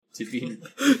to be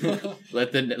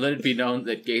let it be known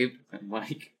that Gabe and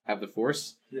Mike have the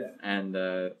Force. Yeah. And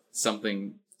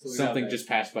something just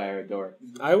passed by our door.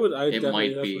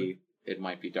 It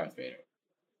might be Darth Vader.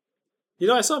 You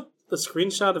know, I saw the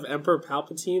screenshot of Emperor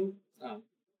Palpatine. Oh.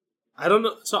 I don't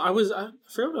know. So I forgot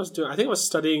what I was doing. I think I was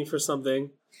studying for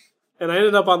something, and I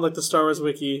ended up on like the Star Wars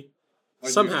wiki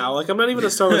somehow. Like I'm not even a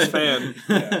Star Wars fan.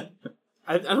 Yeah.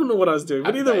 I don't know what I was doing,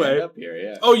 but either way. Up here,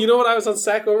 yeah. Oh, you know what? I was on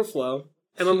Stack Overflow,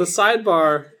 and on the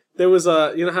sidebar there was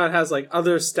you know how it has like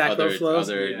other Stack Overflows.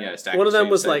 Stack One of them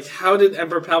was sites. like, "How did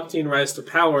Emperor Palpatine rise to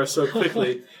power so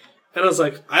quickly?" And I was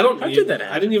like, I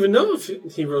didn't even know if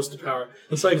he rose to power.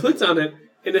 So I clicked on it,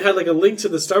 and it had like a link to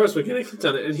the Star Wars wiki, and I clicked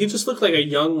on it, and he just looked like a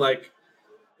young,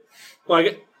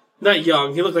 not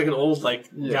young, he looked like an old,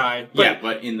 guy.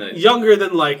 But in the... Younger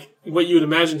than, what you would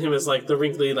imagine him as, the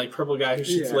wrinkly, purple guy who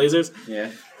shoots lasers. Yeah.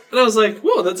 And I was like,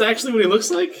 whoa, that's actually what he looks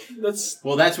like?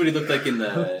 Well, that's what he looked like in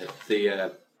the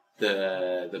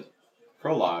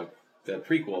prologue, the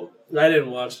prequel. I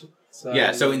didn't watch it.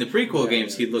 So in the prequel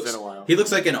games, he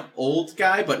looks like an old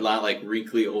guy, but not like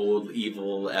wrinkly old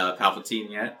evil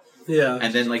Palpatine yet. Yeah.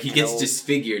 And then he gets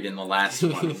disfigured in the last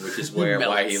one, which is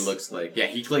why he looks like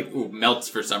he melts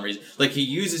for some reason. Like he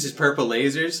uses his purple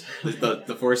lasers,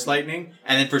 the Force lightning,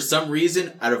 and then for some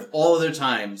reason, out of all other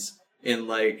times in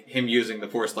him using the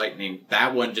Force lightning,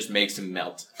 that one just makes him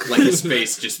melt. Like his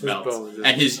face just melts,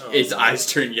 and his eyes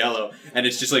turn yellow, and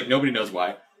it's just nobody knows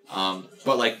why.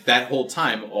 But that whole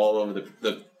time, all over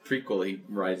the prequel, he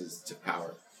rises to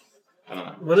power. I don't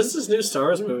know. When is this new Star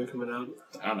Wars movie coming out?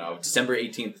 I don't know. December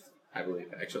 18th, I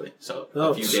believe, actually. So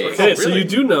a few days. Okay, so you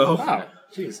do know. Wow.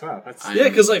 Jeez, wow.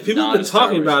 Because people have been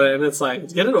talking about it, and it's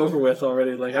get it over with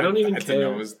already. I don't even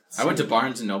care. I went to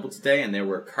Barnes & Noble today, and there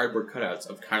were cardboard cutouts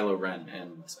of Kylo Ren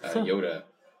and Yoda.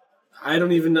 I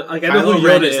don't even know. I know Kylo who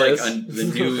Ren Yoda is the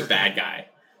new bad guy.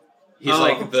 He's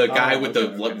the guy with the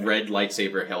red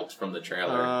lightsaber hilt from the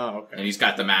trailer. Oh, okay. And he's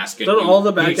got the mask. And don't all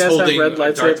the bad guys have red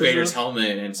lightsabers? Darth Vader's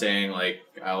helmet and saying,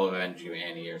 I'll avenge you,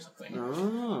 Annie, or something.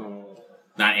 Oh.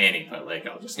 Not Annie, but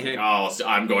I'll just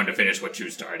I'm going to finish what you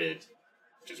started.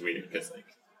 Which is weird, because,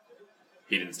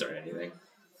 he didn't start anything.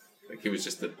 He was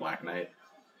just the Black Knight.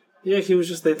 Yeah, he was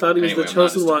just, they thought he was the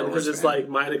chosen one because it's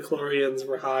midichlorians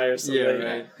were high or something. Yeah,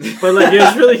 right. But, it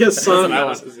was really his son. I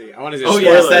want to see. Oh,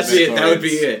 yes, that's it. That would be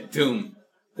it. Doom.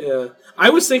 Yeah.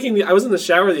 I was thinking, I was in the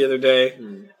shower the other day,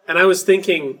 and I was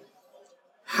thinking,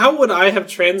 how would I have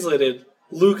translated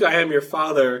Luke, I am your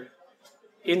father,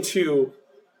 into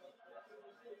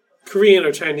Korean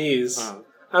or Chinese?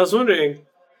 I was wondering,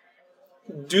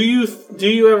 do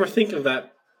you ever think of that?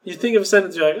 You think of a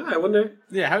sentence, you're like, I wonder.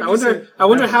 Yeah, I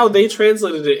wonder how they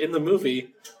translated it in the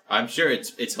movie. I'm sure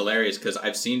it's hilarious because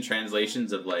I've seen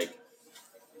translations of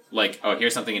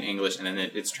here's something in English and then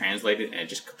it's translated and it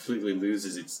just completely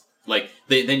loses its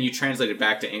then you translate it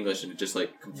back to English and it just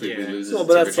completely loses. Well,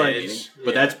 but its that's meaning.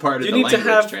 But that's part of the language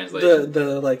translation. You need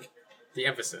to have the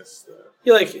emphasis.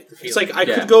 It's I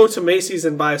could go to Macy's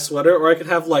and buy a sweater, or I could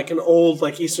have an old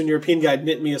Eastern European guy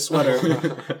knit me a sweater.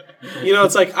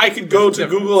 It's I could go to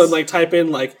Google and type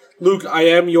in Luke, I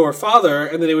am your father,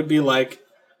 and then it would be or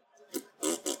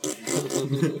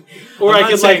I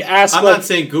could ask. I'm not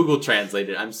saying Google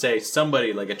translated. I'm saying somebody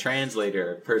a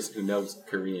translator, a person who knows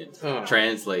Korean,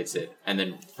 translates it and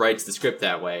then writes the script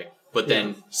that way. But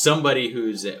then somebody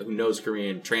who knows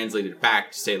Korean translated it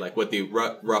back to say what the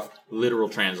rough literal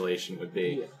translation would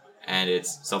be, and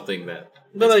it's something that.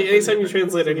 But anytime you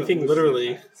translate anything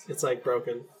literally, it's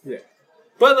broken. Yeah.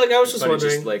 But I was just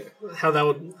wondering how that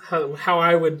would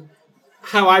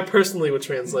how I personally would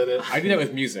translate it. I do that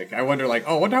with music. I wonder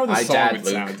wonder how the song would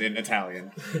sound in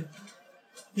Italian.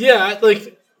 Yeah,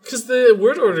 because the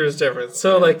word order is different.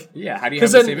 So how do you?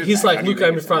 Because then he's Luke,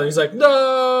 I'm your father. He's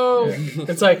no. Yeah.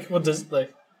 It's what does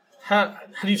how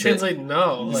do you translate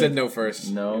no? He said no first.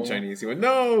 No in Chinese. He went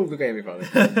no. Luke, I am your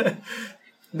father.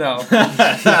 No,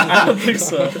 I don't think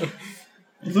so.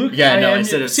 Luke,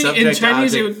 instead of subject,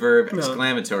 Chinese, object, verb,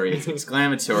 exclamatory. It's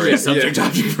exclamatory, subject,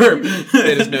 object, verb. Even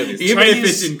if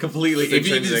it's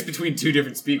it's between two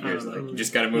different speakers, you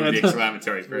just gotta move the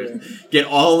exclamatory first. Yeah. Get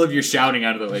all of your shouting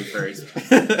out of the way first.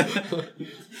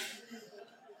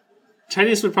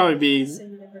 Chinese would probably be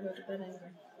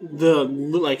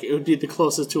it would be the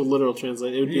closest to a literal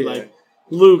translation. It would be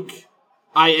Luke,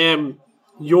 I am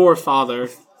your father,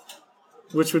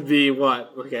 which would be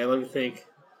what? Okay, let me think.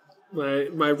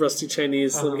 My rusty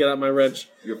Chinese. Let me get out my wrench.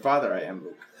 Your father, I am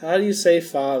Luke. How do you say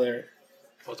father?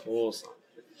 I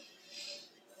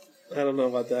don't know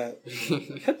about that.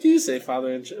 How do you say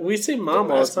father in Chinese? We say mom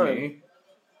all the time. Me.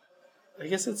 I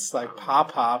guess it's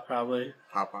Papa, probably.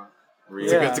 Papa. Really?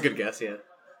 That's a good guess, yeah.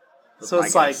 So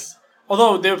it's like,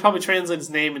 although they would probably translate his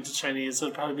name into Chinese, so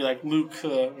it'd probably be like Luke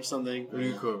or something.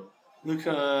 Luke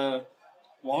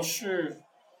Walsher.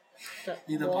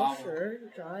 Need a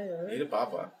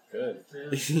Baba. Good.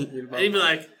 And he'd be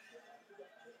like,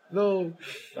 no.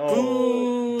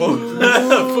 Oh. Boo.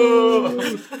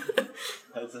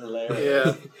 That's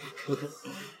hilarious.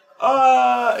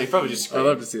 Yeah. He probably just screamed. I'd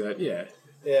love to see that. Yeah.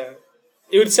 Yeah.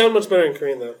 It would sound much better in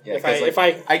Korean, though. Yeah,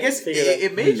 I guess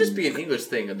it may just be an English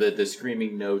thing, the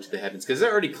screaming no to the heavens, because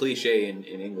they're already cliche in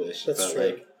English. That's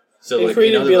true. In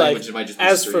Korean, in other it'd be languages, like, it might just be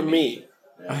as screaming. for me.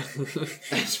 Yeah.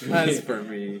 As for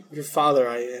me. Your father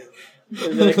I am.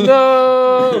 And be like,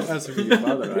 no! As for your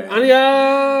father,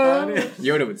 Anya!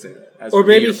 Yoda would say that. As Or for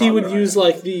me, maybe your he would father, use,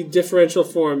 like, the differential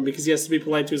form because he has to be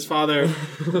polite to his father. Or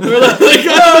like,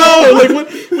 oh! Like,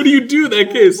 what do you do in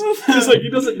that case? Just like, he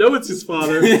doesn't know it's his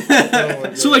father.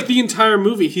 So, like, the entire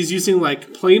movie, he's using,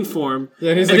 like, plain form.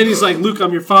 Yeah, and then he's like, Luke,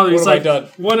 I'm your father. He's like,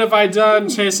 what have I done?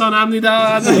 Cheson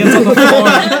amnida. And he gets on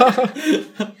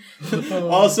the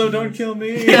floor. Also, don't kill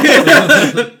me.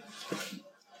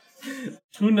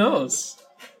 Who knows?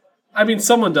 I mean,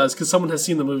 someone does, because someone has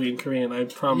seen the movie in Korean, I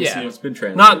promise you. It's been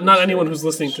translated. Not anyone who's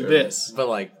listening to this. But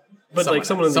like,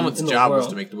 someone's in job was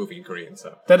to make the movie in Korean.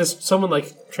 So that is someone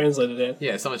like translated it.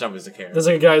 Yeah, someone's job was to care. There's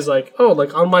like a guy's like, oh,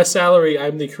 like on my salary,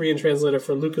 I'm the Korean translator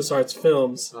for LucasArts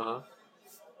films,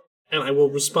 and I will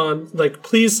respond like,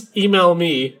 please email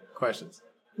me questions.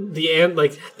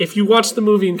 Like if you watch the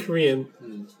movie in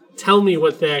Korean, tell me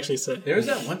what they actually said. There was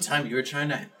that one time you were trying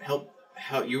to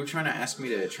you were trying to ask me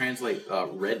to translate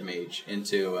Red Mage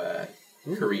into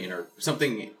Korean or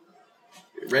something.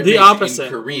 Red the Mage opposite.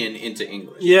 in Korean into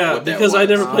English. Yeah, because I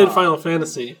never played Final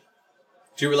Fantasy.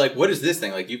 So you were like, what is this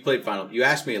thing? Like, you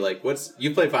asked me, like,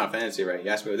 you played Final Fantasy, right? You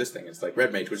asked me what this thing is. Like,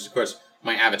 Red Mage, which is, of course,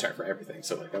 my avatar for everything.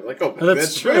 So, like, I was like, oh,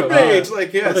 that's true. Red Mage.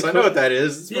 Like, yes, I know what that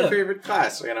is. It's my favorite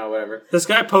class, whatever. This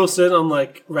guy posted on,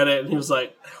 like, Reddit, and he was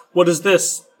like, what does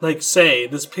this, like, say,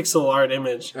 this pixel art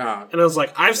image? And I was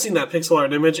like, I've seen that pixel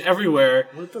art image everywhere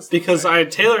because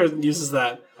Taylor uses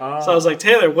that. So I was like,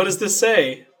 Taylor, what does this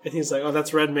say? And he's like, oh,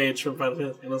 that's Red Mage from Final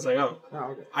Fantasy. And I was like,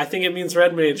 okay. I think it means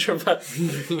Red Mage from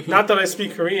not that I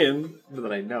speak Korean.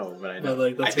 But I know.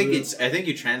 Like, I think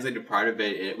you translated part of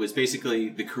it. It was basically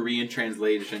the Korean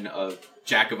translation of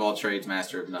Jack of all trades,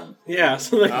 master of none. Yeah,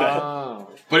 something like that.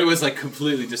 But it was like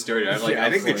completely distorted. I'm like, I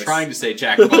think they're trying to say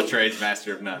Jack of all trades,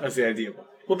 master of none. That's the idea.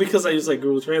 Well, because I use like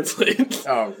Google Translate.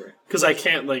 Okay. Because I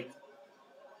can't like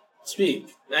speak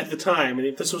at the time,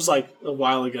 and this was like a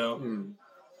while ago.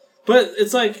 But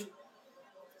it's like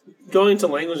going to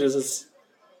languages.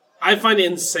 I find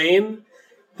it insane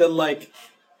that like,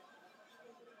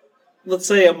 let's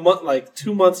say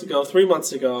 2 months ago, 3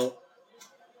 months ago,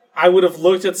 I would have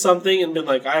looked at something and been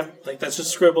like, that's just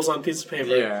scribbles on a piece of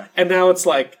paper. Yeah. And now it's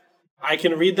like, I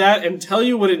can read that and tell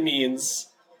you what it means,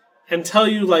 and tell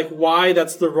you like why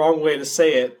that's the wrong way to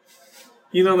say it.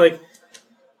 You know, like,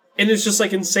 and it's just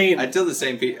like insane. I tell the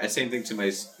same thing to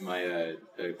my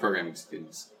programming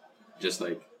students. Just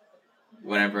like,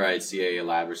 whenever I see a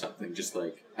lab or something, just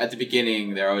like, at the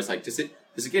beginning, they're always like, does it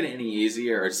get any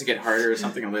easier, or does it get harder or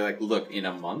something? And they're like, look, in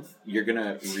a month, you're going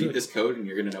to read this code, and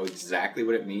you're going to know exactly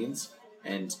what it means,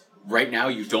 and right now,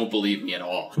 you don't believe me at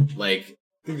all. Like,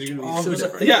 things are going to be so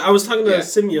different. Yeah, I was talking to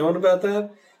Simeon about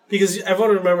that, because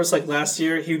everyone remembers, like, last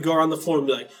year, he would go around the floor and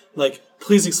be like,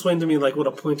 please explain to me, like, what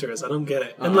a pointer is. I don't get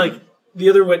it. And, like, the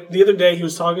other day, he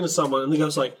was talking to someone, and the guy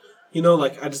was like, you know,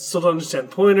 like, I just still don't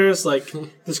understand pointers. Like,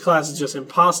 this class is just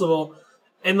impossible.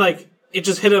 And, like, it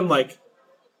just hit him, like,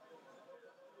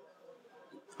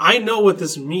 I know what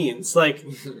this means. Like,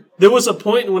 there was a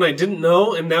point when I didn't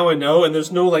know, and now I know, and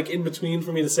there's no, like, in between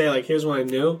for me to say, like, here's what I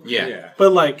knew. Yeah.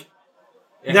 But, like,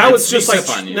 now it's just, like,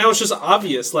 now it's just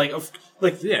obvious. Like,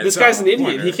 this guy's an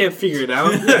idiot. He can't figure it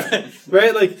out.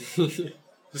 Right? Like,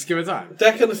 just give it time.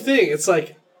 That kind of thing. It's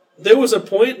like, there was a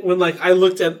point when, like, I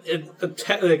looked at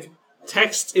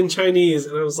text in Chinese,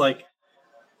 and I was like,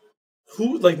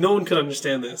 who, like, no one could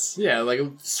understand this. Yeah, like,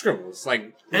 scribbles,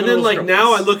 like, and then, like, scribbles.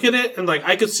 Now I look at it, and, like,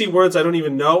 I could see words I don't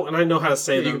even know, and I know how to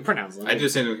say them. You can pronounce them. I do the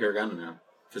same with hiragana now.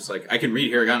 Just, like, I can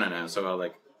read hiragana now, so I'll,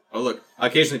 like, oh, look, I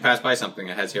occasionally pass by something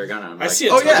that has hiragana. I see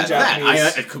it. Oh, yeah,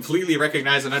 that. I completely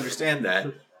recognize and understand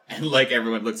that. And, like,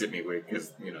 everyone looks at me weird,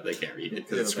 because, you know, they can't read it,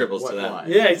 because it scribbles to them.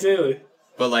 Yeah, exactly.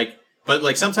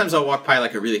 But sometimes I'll walk by,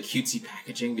 like, a really cutesy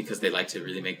packaging because they like to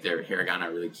really make their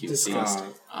hiragana really cutesy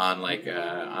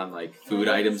on food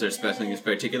items or specially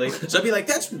particularly. So I'd be like,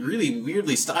 that's really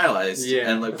weirdly stylized. Yeah.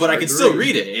 And like, but I can still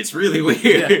read it. It's really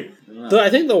weird. Yeah.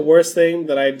 I think the worst thing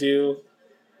that I do,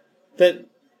 the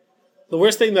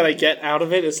worst thing that I get out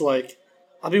of it is, like,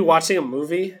 I'll be watching a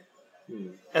movie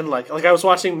and like I was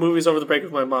watching movies over the break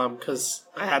with my mom because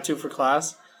I had to for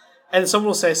class, and someone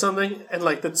will say something, and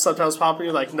like the subtitles pop, and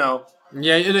you're like, no.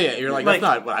 Yeah. You're like, that's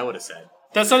not what I would have said.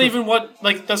 That's not even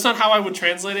that's not how I would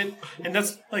translate it, and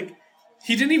that's like,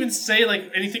 he didn't even say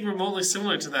like anything remotely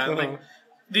similar to that. Like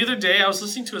the other day, I was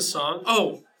listening to a song.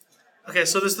 Oh, okay.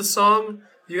 So there's the song.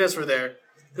 You guys were there.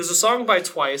 There's a song by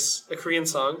Twice, a Korean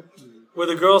song, where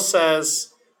the girl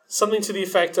says something to the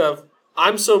effect of,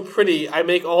 "I'm so pretty, I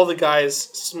make all the guys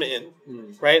smitten,"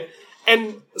 right?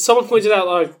 And someone pointed out,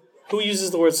 like, who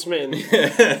uses the word smitten?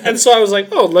 And so I was like,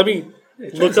 oh, let me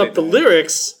look up the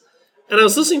lyrics. And I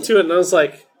was listening to it, and I was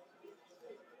like,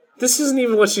 this isn't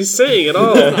even what she's saying at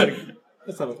all.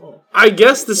 That's not at all. I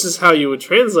guess this is how you would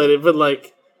translate it, but,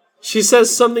 like, she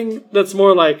says something that's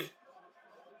more like,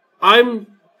 I'm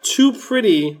too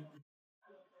pretty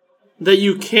that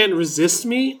you can't resist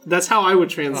me. That's how I would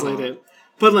translate it.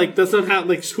 But, like, that's not how,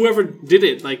 like, whoever did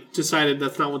it, like, decided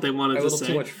that's not what they wanted to say. A little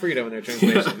too much freedom in their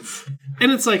translations. Yeah.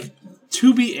 And it's like,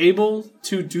 to be able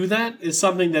to do that is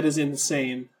something that is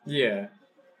insane. Yeah.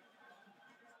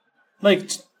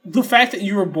 Like, the fact that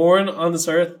you were born on this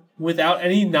earth without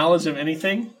any knowledge of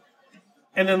anything,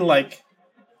 and then, like,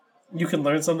 you can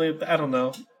learn something, I don't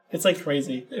know. It's, like,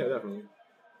 crazy. Yeah, definitely.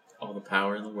 All the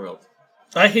power in the world.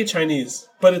 I hate Chinese,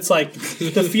 but it's like,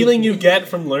 the feeling you get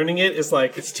from learning it is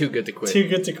like... It's too good to quit. Too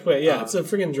good to quit, yeah. It's a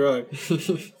freaking drug.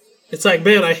 It's like,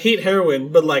 man, I hate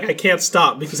heroin, but like, I can't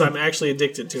stop because I'm actually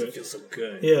addicted to it. It feels so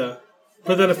good. Yeah.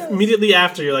 But then immediately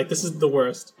after, you're like, this is the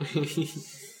worst.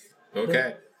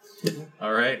 Okay.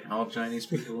 All right, all Chinese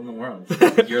people in the world.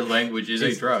 Your language is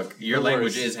a drug. Your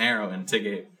language is heroin to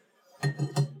Gabe.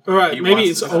 All right, maybe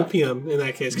it's opium in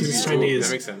that case because it's Chinese.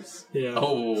 That makes sense. Yeah.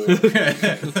 Oh.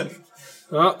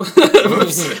 Oh.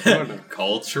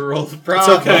 Cultural problems.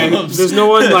 It's okay. There's no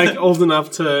one like old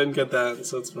enough to get that,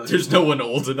 so it's fine. There's no one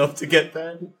old enough to get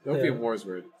that. Opium Wars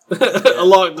word. A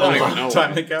long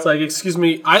time ago. It's like, excuse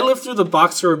me, I lived through the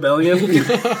Boxer Rebellion, and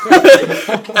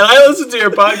I listened to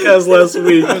your podcast last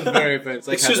week. Very offensive.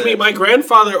 Like, excuse me, my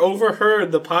grandfather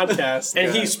overheard the podcast,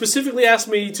 and he specifically asked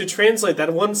me to translate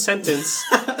that one sentence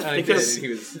because he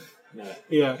was.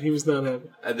 Yeah, he was not happy.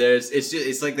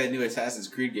 It's like that new Assassin's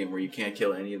Creed game where you can't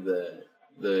kill any of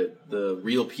the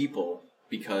real people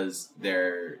because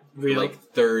their like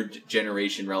third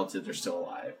generation relatives are still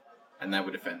alive, and that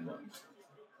would offend them.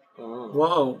 Oh.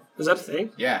 Whoa, is that a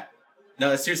thing? Yeah. No,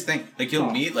 that's serious thing. Like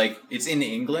you'll meet it's in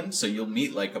England, so you'll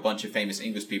meet like a bunch of famous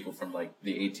English people from like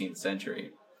the 18th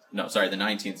century. No, sorry, the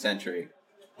 19th century.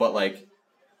 But like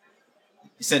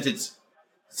since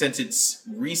it's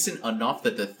recent enough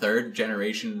that the third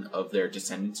generation of their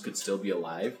descendants could still be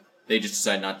alive, they just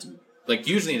decide not to. Like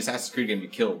usually in Assassin's Creed game, you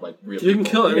kill like real people. You can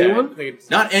kill anyone? Yeah,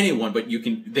 not anyone, but you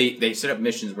can. They set up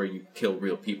missions where you kill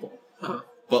real people. Uh-huh.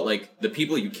 But like the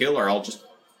people you kill are all just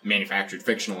manufactured,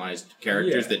 fictionalized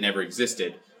characters that never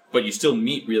existed. But you still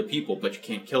meet real people, but you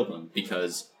can't kill them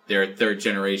because their third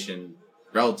generation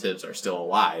relatives are still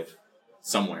alive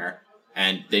somewhere,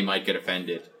 and they might get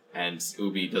offended. And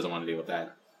Ubi doesn't want to deal with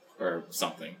that. Or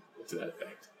something to that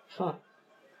effect. Huh.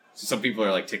 So some people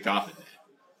are like ticked off at that.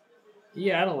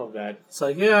 Yeah, I don't love that. It's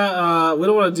like, we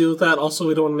don't want to deal with that. Also,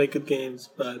 we don't want to make good games.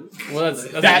 But that's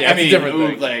a different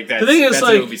thing. Like, the thing is, that's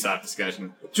like, an Ubisoft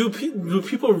discussion. Do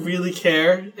people really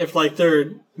care if like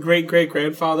their great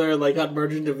grandfather like got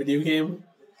murdered in a video game?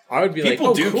 I would be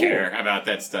people do cool. care about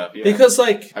that stuff. Yeah. Because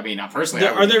like, I mean, personally,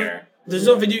 I wouldn't care. There's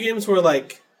no video games where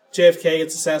like JFK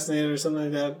gets assassinated or something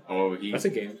like that. Oh, that's a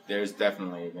game. There's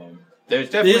definitely a game. There's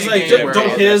definitely like, a game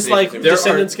don't his like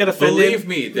descendants get offended? Believe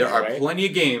me, there are plenty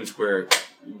of games where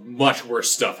much worse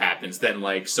stuff happens than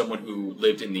like someone who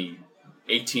lived in the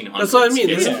 1800s. That's what I mean.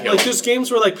 Like there's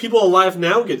games where like people alive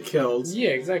now get killed. Yeah,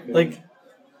 exactly. Like,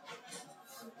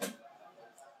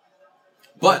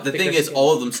 but the thing is,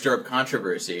 all of them stir up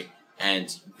controversy.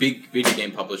 And big video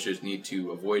game publishers need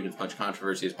to avoid as much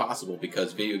controversy as possible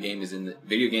because video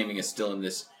gaming is still in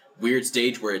this weird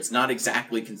stage where it's not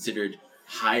exactly considered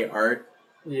high art.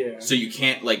 Yeah. So you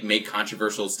can't like make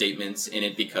controversial statements in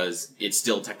it because it's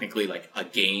still technically like a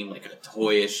game, like a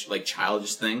toyish, like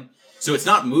childish thing. So it's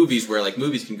not movies where like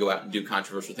movies can go out and do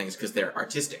controversial things because they're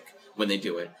artistic when they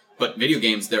do it. But video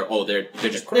games, they're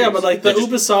just crazy. Yeah, but like the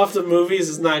Ubisoft of movies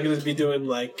is not going to be doing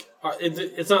like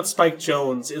it's not Spike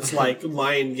Jonze. It's like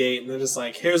Lionsgate, and they're just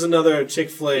like, here's another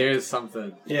chick flick. Here's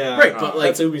something. Yeah, right. But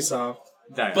like that's Ubisoft.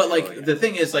 But like the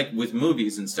thing is, like with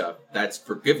movies and stuff, that's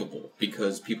forgivable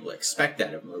because people expect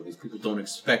that of movies. People don't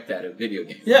expect that of video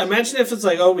games. Yeah, imagine if it's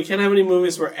like, oh, we can't have any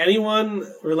movies where anyone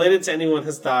related to anyone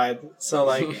has died. So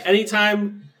like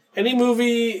anytime, any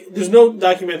movie, there's no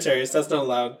documentaries. That's not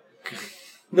allowed.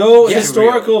 No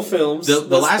historical films. The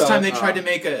last time they tried to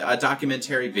make a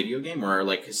documentary video game or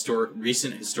like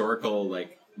recent historical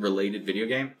like related video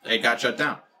game, it got shut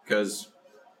down because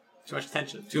too much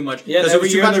attention. Too much. Yeah, every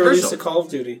year they released a Call of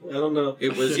Duty. I don't know.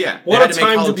 It was they what had a to make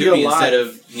time Call to of be Duty alive.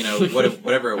 instead of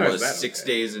whatever it was, that 6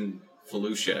 okay? days in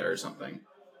Fallujah or something.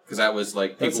 Because that was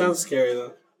like That people. sounds scary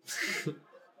though.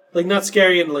 Like not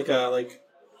scary in like a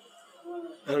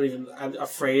I'm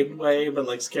afraid way, but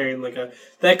like scary in like a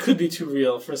that could be too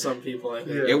real for some people. I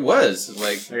think It was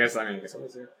like I guess it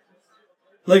was.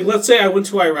 like let's say I went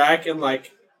to Iraq and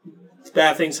like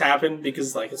bad things happen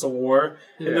because like it's a war,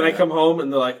 and then I come home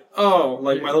and they're like, oh,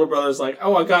 like my little brother's like,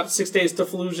 oh, I got 6 days to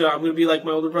Fallujah. I'm gonna be like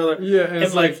my older brother. Yeah,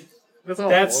 and like that's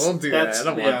awful. Don't do that's that.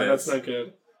 I don't want this. That's not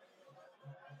good.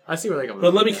 I see where they come from.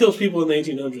 But let me kill people in the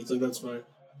 1800s. Like that's fine.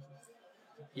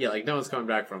 Yeah, like no one's coming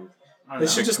back from. They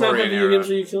should just not have video games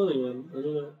where you kill anyone. I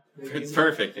don't know. it's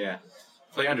perfect. Yeah,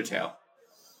 play Undertale.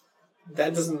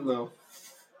 That doesn't know.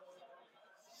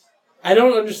 I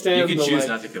don't understand. You can choose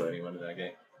not to kill anyone in that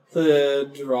game. The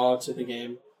draw to the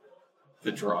game.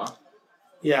 The draw.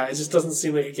 Yeah, it just doesn't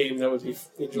seem like a game that would be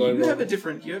enjoyable. You have a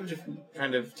different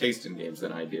kind of taste in games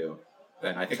than I do.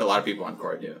 Than I think a lot of people on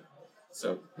Core do.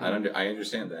 So I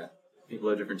understand that people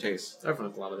have different tastes.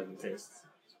 Everyone has a lot of different tastes.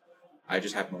 I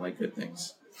just happen to like good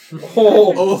things.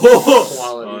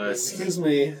 Quality. Excuse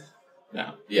me.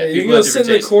 No. Yeah, you can go sit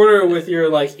in the corner with your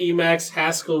like Emacs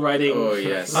Haskell writing. Oh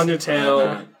yes.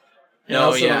 Undertale.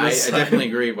 No, yeah, I definitely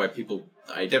agree.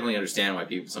 I definitely understand why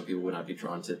some people would not be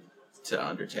drawn to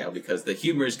Undertale because the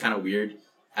humor is kind of weird,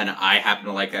 and I happen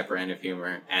to like that brand of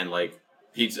humor. And like,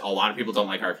 a lot of people don't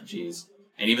like RPGs,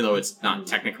 and even though it's not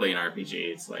technically an RPG,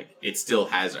 it's like it still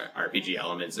has RPG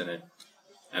elements in it,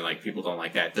 and like people don't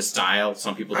like that. The style,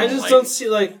 some people don't like. I just don't see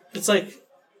like it's like.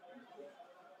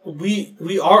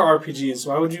 We are RPGs.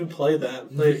 Why would you play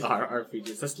that? Like, We are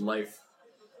RPGs. That's life.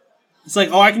 It's like,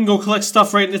 oh, I can go collect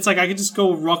stuff, right? And it's like, I can just go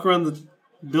walk around the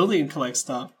building and collect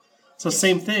stuff. It's the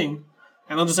same thing.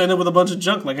 And I'll just end up with a bunch of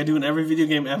junk like I do in every video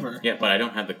game ever. Yeah, but I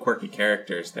don't have the quirky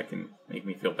characters that can make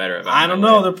me feel better about I don't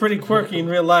know. They're pretty quirky in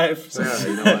real life. So. Yeah,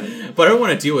 you know what? But I don't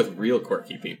want to deal with real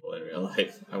quirky people in real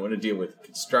life. I want to deal with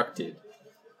constructed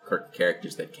quirky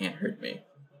characters that can't hurt me.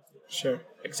 Sure.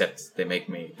 Except they make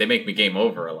me game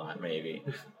over a lot, maybe.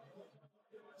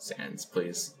 Sans,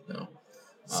 please. No.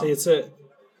 See, it's it.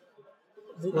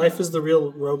 Life is the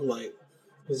real roguelite.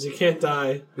 Because you can't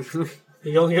die.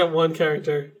 You only got one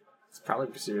character. It's probably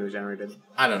procedurally generated.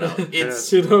 I don't know. It's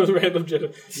Pseudo random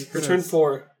generator. Return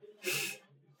 4.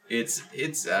 It's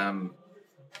I don't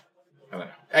know.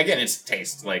 Again, it's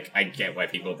taste. Like, I get why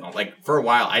people don't like. For a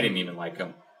while, I didn't even like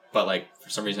them, but like for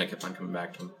some reason, I kept on coming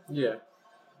back to them. Yeah.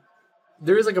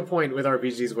 There is like a point with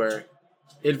RPGs where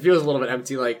it feels a little bit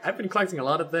empty. Like I've been collecting a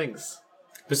lot of things.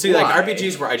 But see, like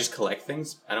RPGs where I just collect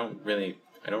things, I don't really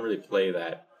play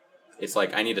that. It's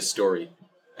like I need a story,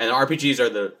 and RPGs are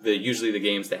the usually the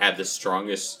games that have the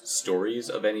strongest stories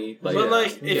of any. Like, but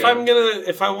like, if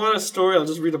I want a story, I'll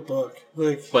just read a book.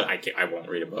 Like, but I won't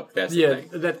read a book. That's the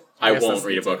thing. I won't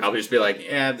read a book. I'll just be like,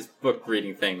 this book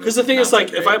reading thing. Because the thing is,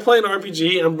 like, if I play an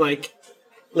RPG, I'm like,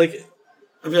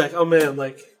 I'll be like, oh man,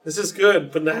 like this is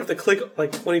good, but I have to click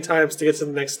like 20 times to get to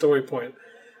the next story point.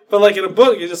 But like in a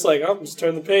book, you're just like, oh, just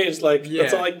turn the page. Like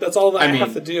that's all that I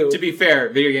have to do. To be fair,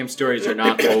 video game stories are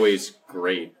not always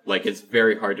great. Like it's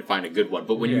very hard to find a good one.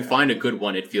 But when you find a good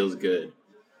one, it feels good.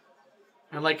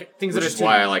 And like things Which that are is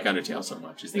why I like Undertale so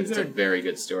much. Is that it's a very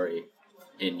good story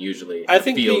in usually I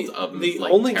think field of the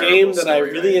like, only game that I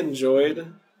story, really right?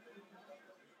 enjoyed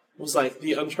was like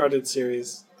the Uncharted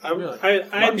series. I people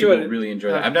enjoyed it. Really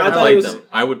enjoy that. I've never played them.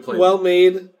 I would play. Well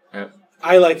made. Yeah.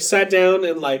 I like sat down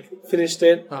and like finished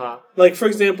it. Like for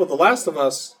example, The Last of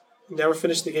Us. Never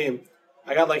finished the game.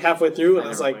 I got like halfway through and I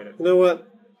was like, you know what?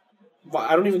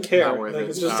 I don't even care. Like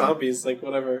it's just zombies. Like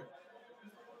whatever.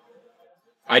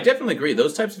 I definitely agree.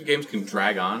 Those types of games can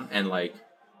drag on, and like,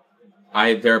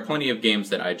 there are plenty of games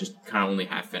that I just kind of only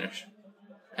half finish,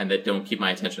 and that don't keep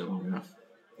my attention long enough.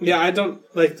 Yeah, I don't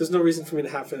like. There's no reason for me to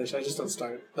half finish. I just don't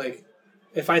start. Like,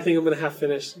 if I think I'm gonna half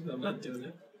finish, I'm not doing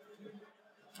it.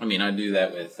 I mean, I do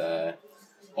that with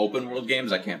open world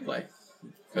games. I can't play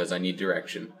because I need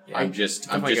direction. Yeah, I'm just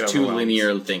too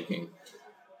linear thinking.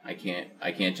 I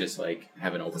can't just like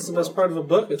have an open. That's the world. best part of a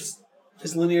book. It's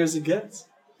as linear as it gets.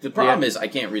 The problem is I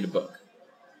can't read a book.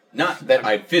 Not that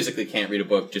I physically can't read a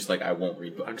book, just like I won't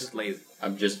read books. I'm just lazy.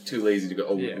 I'm just too lazy to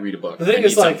go read a book. The thing I need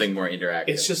is, like, something more interactive.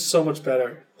 It's just so much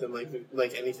better than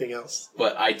like anything else.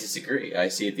 But I disagree. I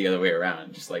see it the other way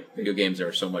around. Just like video games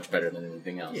are so much better than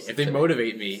anything else. Yeah, if they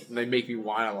motivate me, and they make me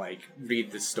want to like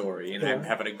read the story, and I'm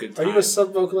having a good time. Are you a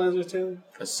SubVocalizer, Taylor?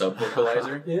 A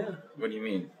SubVocalizer? Yeah. What do you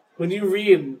mean? When you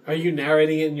read, are you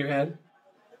narrating it in your head?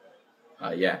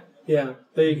 Yeah. Yeah.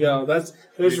 There you go.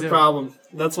 There's your problem.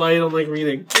 That's why you don't like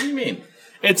reading. What do you mean?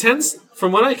 It tends,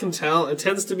 from what I can tell, it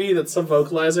tends to be that some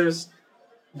vocalizers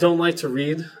don't like to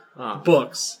read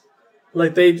books.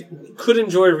 Like, they could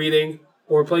enjoy reading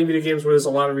or playing video games where there's a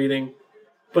lot of reading,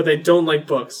 but they don't like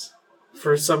books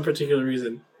for some particular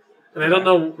reason. And I don't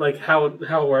know, like, how it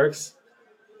works.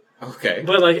 Okay.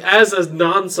 But, like, as a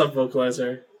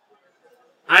non-subvocalizer,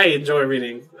 I enjoy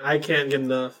reading. I can't get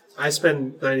enough. I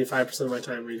spend 95% of my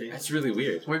time reading. That's really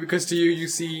weird. Well, because to you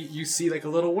see like a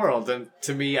little world, and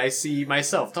to me, I see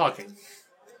myself talking.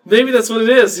 Maybe that's what it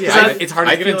is. Yeah, it's hard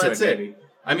to get into that's it. Maybe.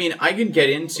 I mean, I can get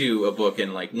into a book,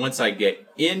 and like once I get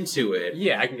into it,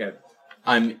 Yeah, I can get.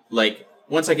 I'm like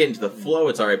once I get into the flow,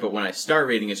 it's alright. But when I start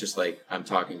reading, it's just like I'm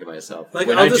talking to myself. Like,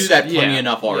 when I'll I do just- that plenty yeah.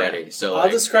 enough already. So I'll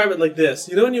describe it like this.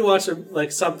 You know when you watch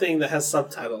something that has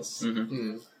subtitles?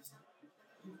 Mm-hmm.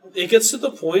 It gets to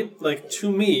the point, like,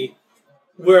 to me,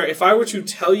 where if I were to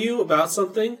tell you about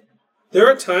something, there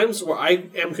are times where I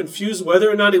am confused whether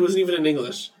or not it was even in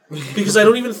English. Because I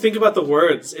don't even think about the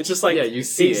words. It's just like, You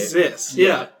see exists. it.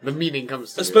 Yeah. The meaning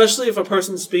comes to Especially if a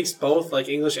person speaks both, like,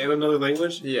 English and another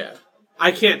language. you. Yeah.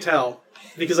 I can't tell.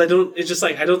 Because I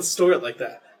don't store it like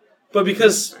that. But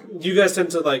because you guys tend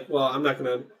to, like, well, I'm not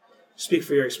going to speak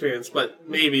for your experience, but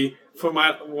maybe for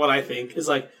what I think is,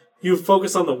 like, you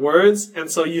focus on the words, and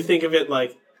so you think of it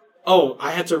like, oh,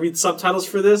 I had to read subtitles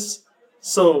for this,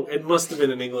 so it must have been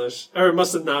in English, or it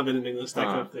must have not been in English, that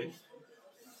kind of thing.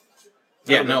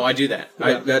 Yeah, no, I do that.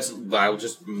 Yeah.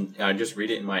 I just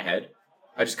read it in my head.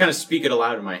 I just kind of speak it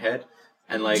aloud in my head,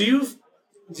 and like.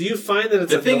 Do you find that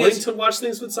it's annoying to watch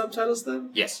things with subtitles then?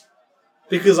 Yes.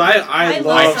 Because I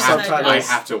love subtitles. I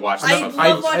have to watch. I subtitles.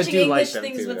 love watching do like English them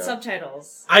things too, with though.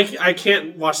 subtitles. I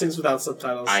can't watch things without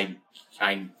subtitles.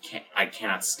 I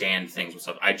cannot stand things with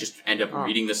subtitles. I just end up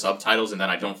reading the subtitles, and then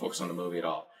I don't focus on the movie at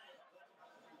all.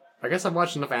 I guess I've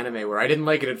watched enough anime where I didn't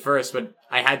like it at first, but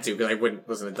I had to because I wouldn't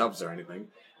listen to dubs or anything.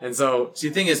 And so, See,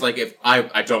 the thing is, like, if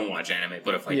I don't watch anime,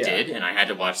 but if I Yeah. did and I had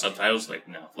to watch subtitles, like,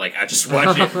 no, like I just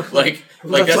watch it. Like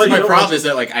why that's you my don't problem watch- is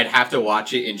that like I'd have to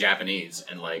watch it in Japanese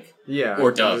and like yeah.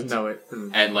 Or I dubbed. just know it.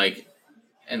 and like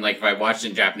if I watched it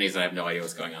in Japanese, I have no idea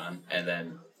what's going on, and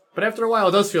then But after a while,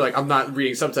 it does feel like I'm not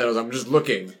reading subtitles, I'm just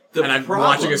looking. The and I'm problem-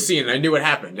 watching a scene, and I knew what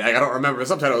happened. Like, I don't remember the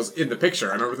subtitles in the picture,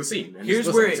 I remember the scene. and here's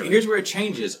just where listening to here's where it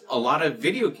changes. A lot of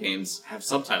video games have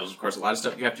subtitles, of course. A lot of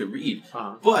stuff you have to read,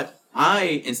 Uh-huh. but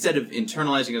I, instead of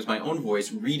internalizing it as my own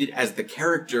voice, read it as the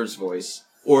character's voice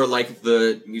or like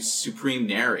the supreme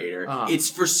narrator. Uh-huh. It's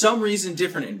for some reason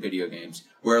different in video games,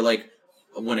 where like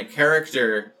when a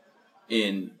character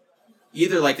in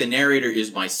either like the narrator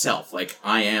is myself, like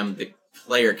I am the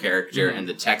player character, and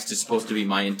the text is supposed to be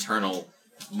my internal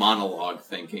monologue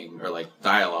thinking or like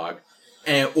dialogue,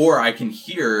 or I can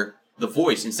hear the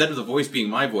voice instead of the voice being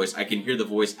my voice. I can hear the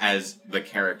voice as the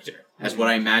character, as what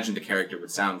I imagined the character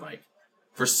would sound like.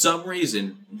 For some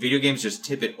reason, video games just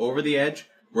tip it over the edge,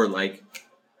 where like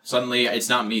suddenly it's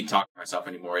not me talking to myself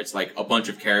anymore. It's like a bunch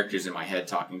of characters in my head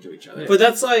talking to each other, But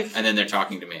that's like, and then they're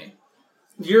talking to me.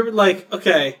 you're like,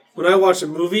 okay, when I watch a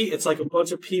movie, it's like a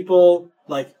bunch of people,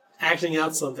 like, acting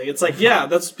out something. It's like, yeah,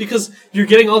 that's because you're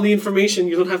getting all the information,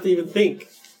 you don't have to even think.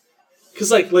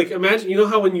 Because, like, imagine, you know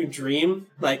how when you dream,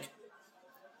 like,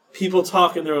 people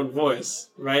talk in their own voice,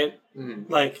 right?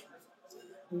 Mm-hmm. Like,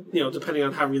 you know, depending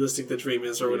on how realistic the dream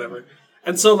is or whatever.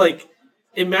 And so, like,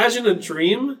 imagine a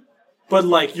dream, but,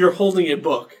 like, you're holding a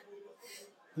book.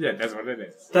 Yeah, that's what it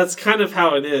is. That's kind of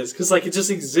how it is. Because, like, it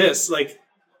just exists, like,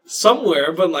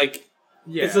 somewhere, but, like,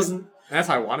 Yeah. it doesn't... That's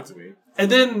how I want it to be. And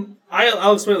then,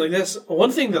 I'll explain it like this.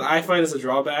 One thing that I find as a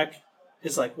drawback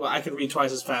is, like, well, I can read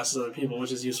twice as fast as other people,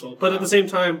 which is useful. But at the same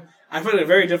time, I find it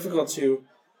very difficult to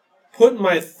put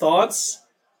my thoughts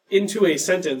into a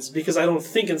sentence because I don't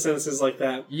think in sentences like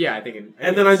that. Yeah, I think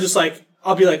And then I'm just like,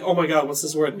 I'll be like, oh my god, what's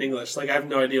this word in English? Like, I have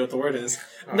no idea what the word is.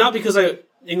 Not because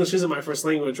English isn't my first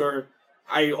language, or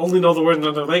I only know the word in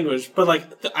another language, but, like,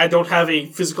 I don't have a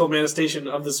physical manifestation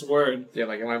of this word. Yeah,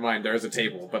 like, in my mind, there's a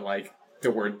table, but, like,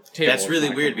 the word table... That's is really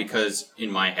not weird coming. because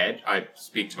in my head, I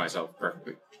speak to myself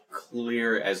perfectly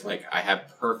clear as like I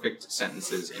have perfect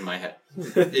sentences in my head.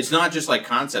 It's not just like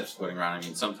concepts floating around. I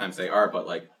mean, sometimes they are, but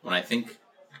like when I think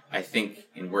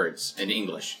in words in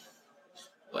English.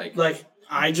 Like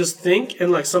I just think, and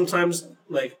like sometimes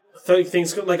like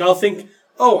things like I'll think,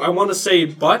 oh, I want to say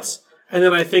but, and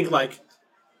then I think like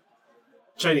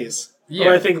Chinese,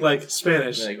 or I think like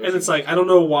Spanish, and it's like I don't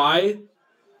know why,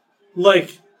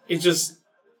 like it just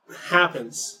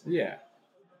happens. Yeah,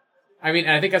 I mean,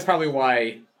 and I think that's probably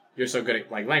why you're so good at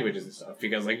like languages and stuff,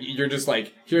 because like you're just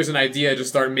like, here's an idea, just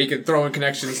start throwing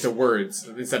connections to words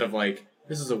instead of like,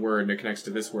 this is a word and it connects to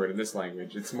this word in this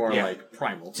language. It's more like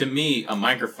primal. To me, a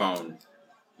microphone,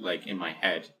 like in my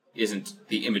head, isn't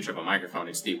the image of a microphone.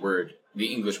 It's the word,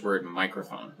 the English word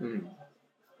microphone.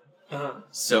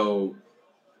 So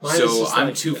I'm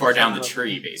like too far down the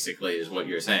tree, basically, is what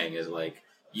you're saying. Is like,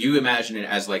 you imagine it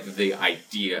as like the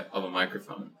idea of a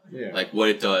microphone. Yeah. Like what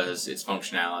it does, its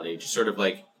functionality, just sort of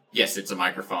like, yes, it's a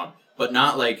microphone, but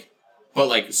not like,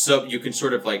 so you can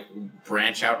sort of like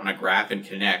branch out on a graph and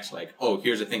connect, like, oh,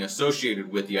 here's a thing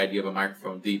associated with the idea of a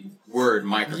microphone, the word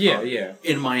microphone. Yeah.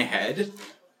 In my head,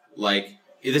 like,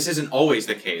 this isn't always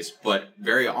the case, but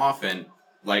very often,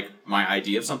 like, my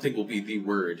idea of something will be the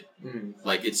word,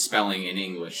 like its spelling in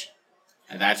English,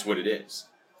 and that's what it is.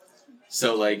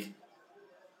 So like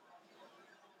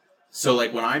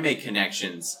when I make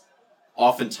connections,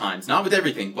 oftentimes, not with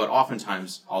everything, but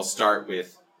oftentimes I'll start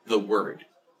with the word.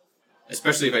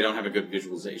 Especially if I don't have a good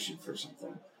visualization for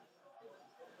something.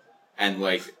 And,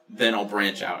 like, then I'll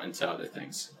branch out into other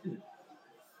things.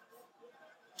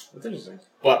 That's interesting.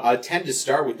 But I tend to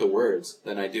start with the words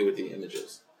than I do with the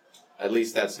images. At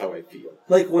least that's how I feel.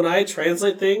 Like, when I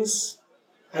translate things,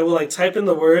 I will, like, type in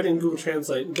the word in Google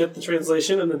Translate, get the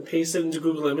translation, and then paste it into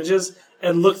Google Images,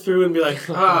 and look through and be like,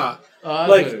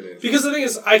 like, because the thing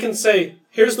is, I can say,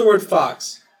 here's the word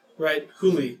fox, right?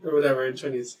 Huli, or whatever in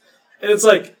Chinese. And it's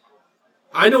like,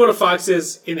 I know what a fox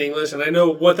is in English, and I know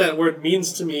what that word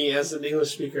means to me as an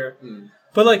English speaker.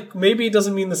 But, like, maybe it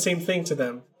doesn't mean the same thing to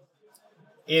them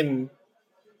in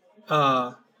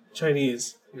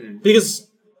Chinese. Because,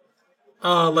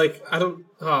 like, I'm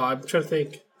trying to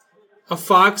think. A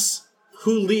fox,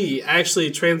 huli,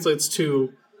 actually translates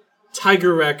to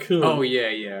tiger raccoon. Oh,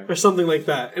 yeah. Or something like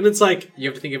that. And it's like, you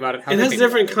have to think about it. It has a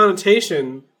different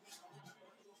connotation.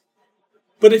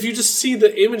 But if you just see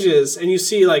the images and you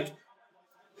see, like,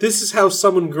 this is how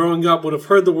someone growing up would have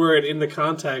heard the word in the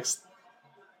context.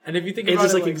 And if you think about it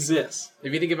just, like, like, exists.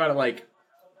 If you think about it, like,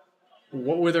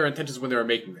 what were their intentions when they were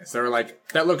making this? They were like,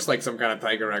 that looks like some kind of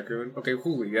tiger raccoon. Okay,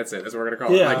 huli, that's it. That's what we're going to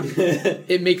call it. Like,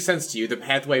 it makes sense to you. The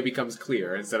pathway becomes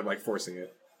clear instead of, like, forcing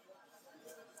it.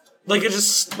 Like, it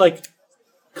just, like,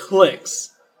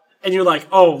 clicks. And you're like,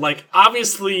 oh, like,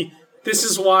 obviously, this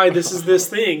is why this is this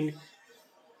thing.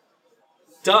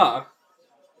 Duh.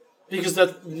 Because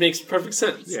that makes perfect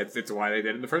sense. Yeah, it's why they did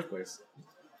it in the first place.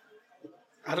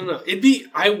 I don't know.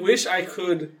 I wish I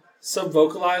could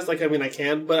sub-vocalize, like, I mean, I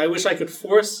can, but I wish I could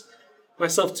force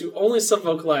myself to only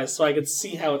sub-vocalize so I could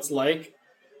see how it's like.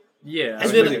 Yeah.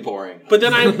 It's really boring. But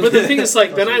the thing is,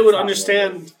 like, then I would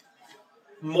understand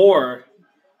more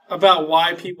about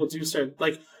why people do certain,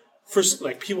 like, first,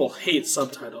 like, people hate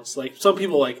subtitles. Like, some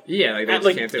people, like, yeah, like, they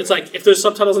just can't do it's it. like, if there's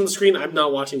subtitles on the screen, I'm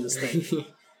not watching this thing.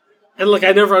 And, like,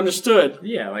 I never understood.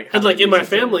 Yeah, like... And, like, in my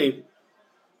family,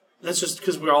 that's just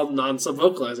because we're all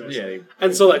non-sub-vocalizers. Yeah.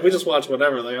 And so, like, we just watch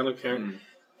whatever. Like, I don't care.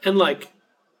 And, like,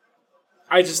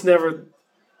 I just never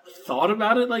thought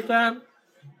about it like that.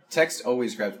 Text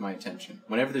always grabs my attention.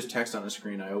 Whenever there's text on the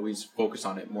screen, I always focus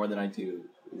on it more than I do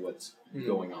what's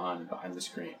going on behind the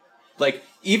screen. Like,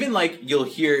 even, like, you'll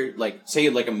hear, like, say,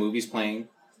 like, a movie's playing,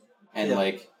 and,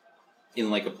 like,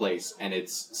 in, like, a place, and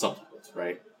it's subtitles,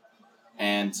 right?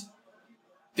 And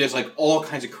there's, like, all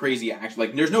kinds of crazy action.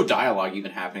 Like, there's no dialogue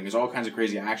even happening. There's all kinds of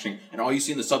crazy action. And all you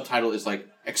see in the subtitle is, like,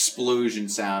 explosion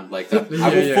sound. Like, I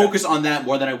will focus on that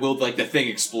more than I will, like, the thing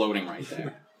exploding right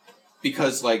there.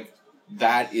 Because, like,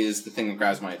 that is the thing that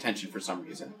grabs my attention for some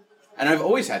reason. And I've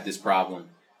always had this problem.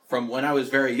 From when I was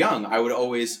very young, I would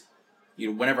always,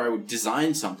 whenever I would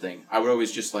design something, I would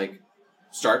always just, like,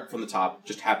 start from the top,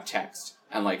 just have text.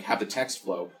 And, like, have the text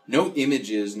flow. No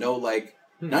images, no, like...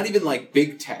 Not even, like,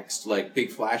 big text, like,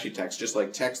 big flashy text, just,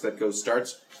 like, text that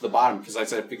starts to the bottom, because I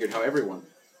figured how everyone,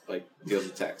 like, deals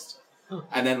with text.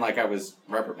 And then, like, I was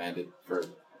reprimanded for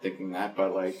thinking that,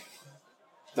 but, like,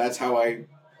 that's how I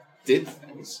did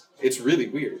things. It's really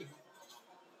weird.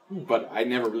 But I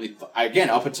never really,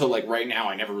 again, up until, like, right now,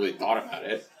 I never really thought about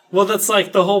it. Well, that's,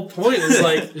 like, the whole point is,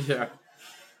 like,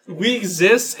 we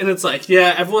exist, and it's like,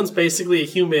 yeah, everyone's basically a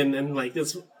human, and, like,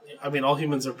 it's, I mean, all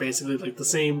humans are basically, like, the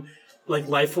same... like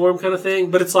life form kind of thing,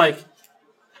 but it's like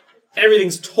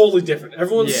everything's totally different.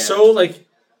 Everyone's so like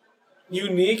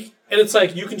unique, and it's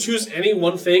like you can choose any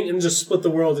one thing and just split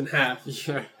the world in half.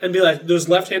 Yeah. And be like, there's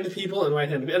left-handed people and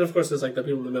right-handed people. And of course there's like the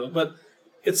people in the middle. But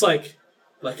it's like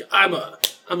I'm a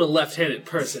left-handed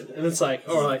person. And it's like,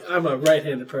 or like, I'm a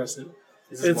right-handed person.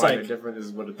 This is why they're different. This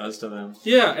is what it does to them.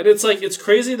 Yeah, and it's like, it's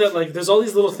crazy that like there's all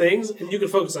these little things and you can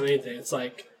focus on anything. It's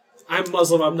like, I'm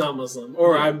Muslim, I'm not Muslim.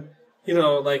 Or I'm,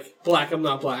 like, black, I'm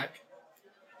not black.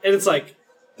 And it's like,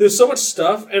 there's so much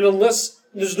stuff, and unless,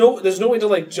 there's no way to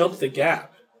like jump the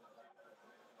gap.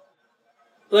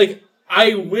 Like,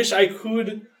 I wish I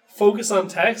could focus on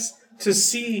text to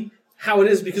see how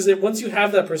it is, because once you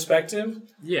have that perspective,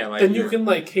 then you can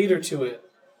like cater to it.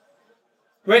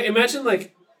 Right? Imagine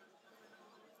like,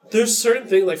 there's certain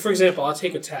things, like for example, I'll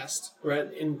take a test, right,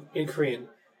 in Korean.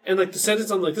 And like the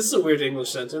sentence, I'm like, this is a weird English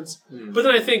sentence. But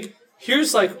then I think,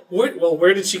 here's like,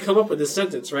 where did she come up with this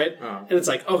sentence, right? Oh. And it's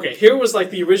like, okay, here was like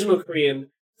the original Korean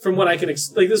from what I can,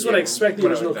 this is what I expect the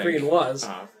original Korean was.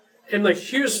 And like,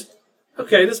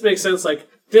 okay, this makes sense, like,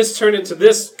 this turned into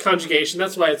this conjugation,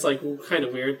 that's why it's like kind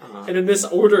of weird. And then this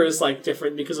order is like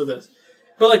different because of this.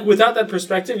 But like, without that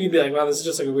perspective, you'd be like, wow, this is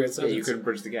just like a weird sentence. Yeah, you couldn't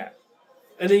bridge the gap.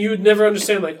 And then you would never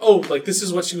understand, like, oh, like, this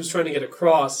is what she was trying to get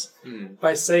across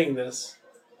by saying this.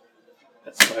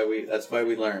 That's why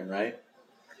we learn, right?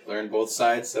 Learn both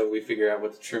sides so we figure out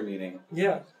what the true meaning.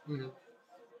 Yeah. Mm-hmm.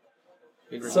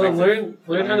 So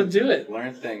learn how to do it.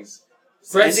 Learn things.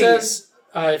 Brett says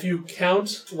if you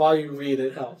count while you read,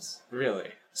 it helps. Really?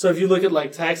 So if you look at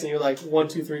like text and you're like 1,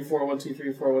 2, 3, 4, 1, 2,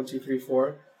 3, 4, 1, 2, 3,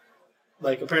 4,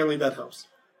 like apparently that helps.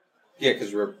 Yeah,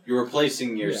 because you're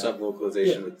replacing your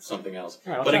subvocalization with something else.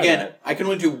 Right, but again, I can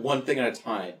only do one thing at a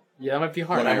time. Yeah, that might be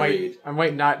hard. When I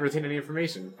might not retain any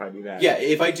information if I do that. Yeah,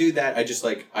 if I do that,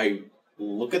 I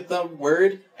look at the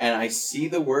word and I see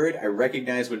the word, I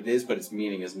recognize what it is, but its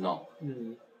meaning is null.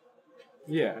 Mm-hmm.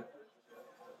 Yeah.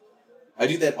 I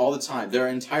do that all the time. There are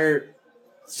entire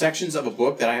sections of a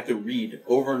book that I have to read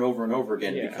over and over and over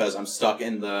again because I'm stuck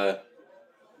in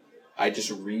I just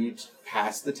read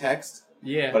past the text.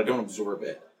 Yeah. But I don't absorb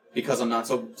it because I'm not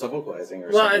subvocalizing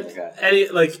or something like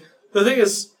that. The thing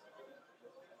is,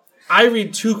 I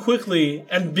read too quickly,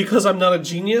 and because I'm not a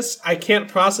genius, I can't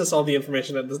process all the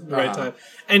information at the right time.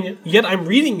 And yet I'm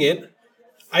reading it,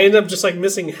 I end up just like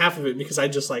missing half of it because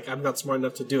I'm not smart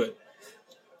enough to do it.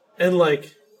 And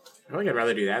like, I think I'd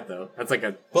rather do that though. That's like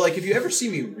But like, if you ever see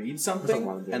me read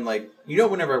something, and like,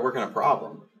 whenever I work on a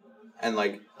problem, and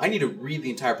like, I need to read the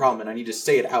entire problem and I need to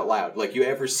say it out loud. Like, you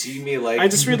ever see me like... I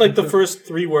just read like the first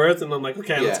 3 words and I'm like,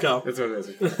 okay, let's go. That's what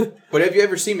it is. But have you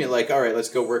ever seen me like, all right, let's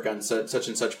go work on such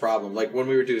and such problem? Like when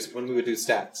we would do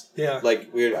stats. Yeah. Like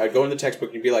I'd go in the textbook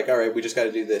and you'd be like, all right, we just got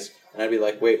to do this. And I'd be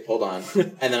like, wait, hold on.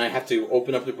 And then I have to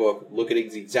open up the book, look at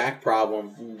the exact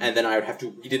problem, and then I would have to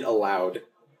read it aloud.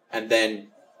 And then...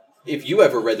 if you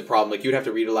ever read the problem, like, you'd have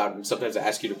to read it aloud, and sometimes I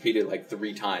ask you to repeat it, like,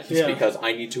 3 times. Yeah. Because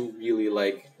I need to really,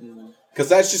 like... Because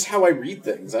that's just how I read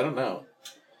things. I don't know.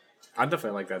 I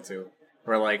definitely like that, too.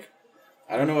 Or, like...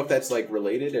 I don't know if that's, like,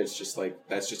 related. It's just, like,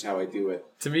 that's just how I do it.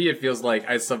 To me, it feels like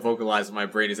I subvocalize when my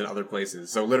brain is in other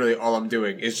places. So, literally, all I'm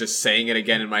doing is just saying it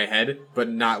again in my head, but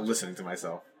not listening to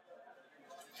myself.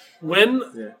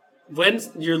 When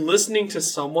you're listening to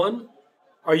someone,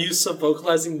 are you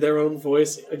subvocalizing their own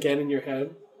voice again in your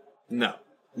head? No.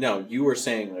 No, you were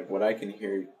saying, like, what I can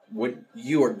hear... What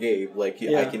you are Gabe, like,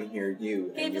 I can hear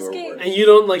you and your words. And you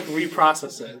don't, like,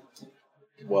 reprocess it.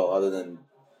 Well, other than...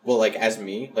 Well, like, as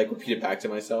me? Like, repeat it back to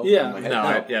myself? Yeah. In my head? No,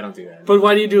 I don't do that. But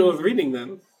why do you do it with reading,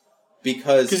 then?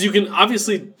 Because you can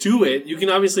obviously do it. You can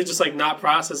obviously just, like, not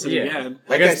process it again.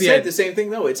 Like I said, the same thing,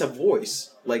 though. It's a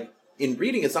voice. Like, in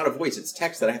reading, it's not a voice. It's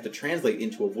text that I have to translate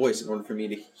into a voice in order for me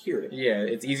to hear it. Yeah,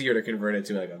 it's easier to convert it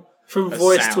to, like, from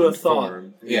voice to a thought.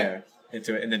 Form. Yeah. And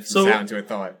then from sound to a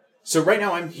thought. So right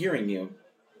now I'm hearing you,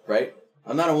 right?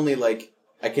 I'm not only like,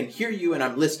 I can hear you and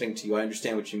I'm listening to you, I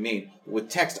understand what you mean. But with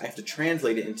text, I have to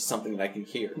translate it into something that I can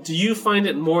hear. Do you find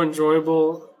it more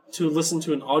enjoyable to listen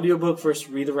to an audiobook versus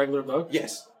read a regular book?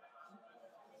 Yes.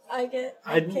 I'm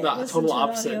the total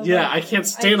opposite. Yeah, I can't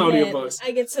stand audiobooks.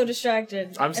 I get so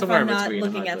distracted if I'm not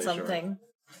looking at something.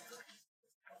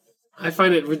 I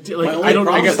find it ridiculous. Like,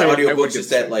 I guess with audiobooks is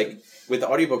that, like, with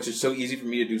audiobooks, it's so easy for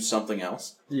me to do something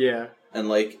else. Yeah. And,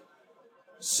 like,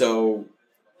 so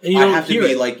I have to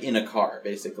be, like, in a car,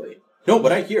 basically. No,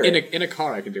 but I hear it. In a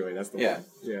car, I can do it. That's the one.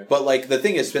 Yeah. But, like, the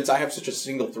thing is, since I have such a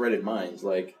single-threaded mind,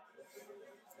 like,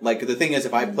 the thing is,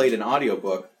 if I played an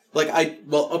audiobook, like,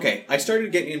 I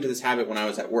started getting into this habit when I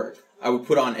was at work. I would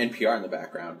put on NPR in the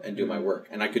background and do my work,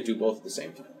 and I could do both at the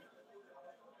same time.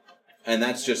 And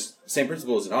that's just the same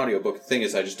principle as an audiobook. The thing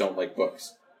is, I just don't like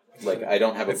books. Like, I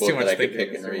don't have a book that I could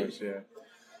pick and read.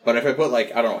 But if I put,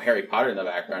 like, I don't know, Harry Potter in the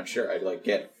background, sure, I'd, like,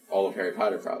 get all of Harry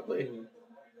Potter, probably. Mm-hmm.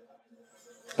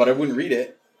 But I wouldn't read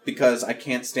it, because I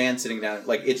can't stand sitting down.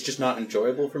 Like, it's just not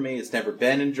enjoyable for me. It's never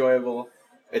been enjoyable.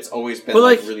 It's always been,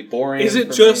 like, really boring. Is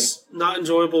it just not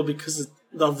enjoyable because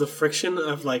of the friction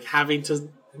of, like, having to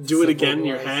do it again in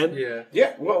your head? Yeah.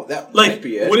 Yeah, well, that might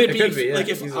be it. Would it be, like,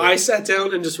 if I sat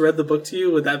down and just read the book to you,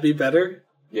 would that be better?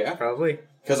 Yeah. Probably.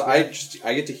 Because I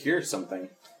get to hear something.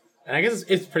 And I guess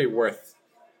it's pretty worth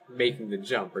making the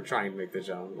jump or trying to make the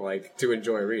jump, like, to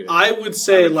enjoy reading. I would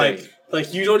say, like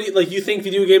you don't, like, you think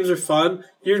video games are fun,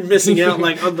 you're missing out,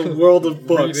 like, on the world of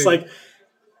books. Like,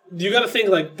 you gotta think,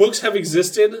 like, books have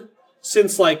existed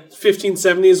since, like,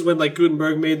 1570s when, like,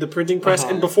 Gutenberg made the printing press,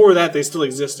 and before that they still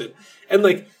existed. And,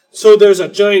 like, so there's a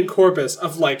giant corpus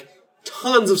of, like,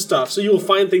 tons of stuff, so you will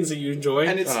find things that you enjoy,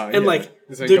 and it's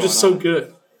they're just so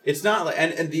good. It's not, like,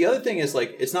 and the other thing is,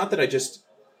 like, it's not that I just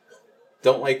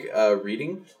don't like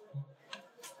reading.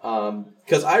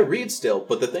 Because I read still,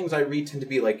 but the things I read tend to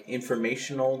be like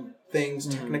informational things,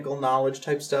 technical knowledge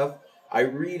type stuff. I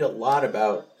read a lot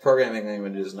about programming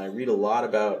languages, and I read a lot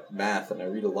about math, and I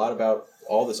read a lot about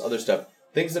all this other stuff.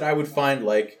 Things that I would find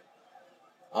like,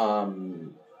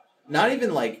 not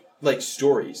even like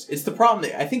stories. It's the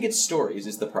problem. I think it's stories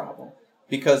is the problem.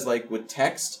 Because like with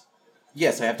text,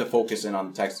 yes, I have to focus in on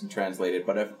the text and translate it,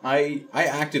 but if I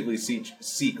actively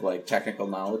seek like technical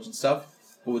knowledge and stuff,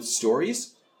 but with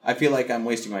stories, I feel like I'm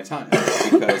wasting my time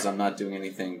because I'm not doing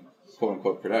anything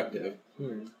quote-unquote productive.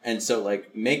 And so,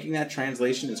 like, making that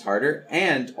translation is harder,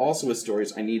 and also with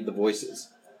stories, I need the voices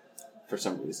for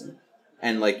some reason.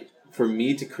 And, like, for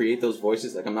me to create those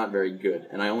voices, like, I'm not very good,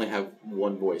 and I only have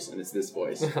one voice, and it's this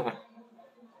voice.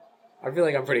 I feel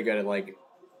like I'm pretty good at, like,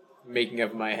 making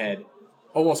up in my head,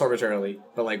 almost arbitrarily,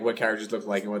 but, like, what characters look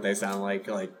like and what they sound like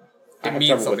it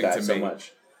means something to me. So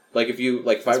much. Like,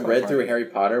 if I read through Harry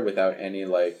Potter without any,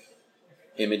 like,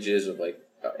 images of, like,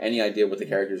 any idea what the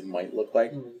characters might look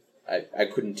like, I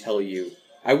couldn't tell you.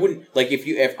 I wouldn't, like,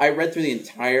 if I read through the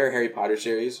entire Harry Potter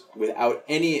series without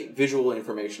any visual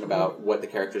information about what the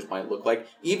characters might look like,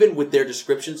 even with their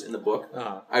descriptions in the book,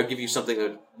 I would give you something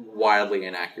that wildly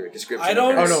inaccurate description.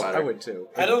 I would too.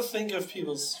 I don't think of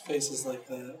people's faces like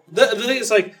that. The thing is,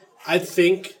 like,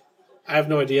 I have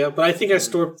no idea, but I think I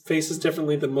store faces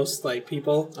differently than most, like,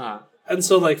 people. And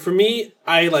so, like, for me,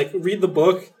 I, like, read the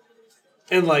book,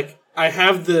 and, like, I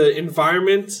have the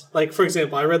environment. Like, for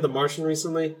example, I read The Martian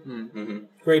recently.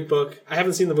 Great book. I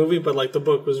haven't seen the movie, but, like, the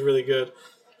book was really good.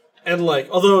 And, like,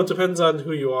 although it depends on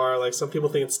who you are, like, some people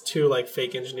think it's too, like,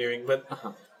 fake engineering, but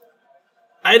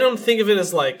I don't think of it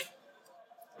as, like,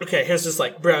 okay, here's this,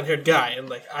 like, brown-haired guy, and,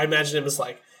 like, I imagine him as,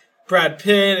 like, Brad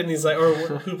Pitt, and he's, like, or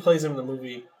who plays him in the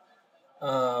movie?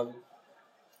 That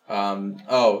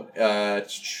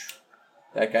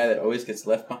guy that always gets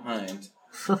left behind.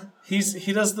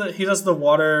 he does the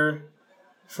water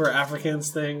for Africans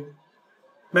thing.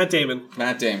 Matt Damon.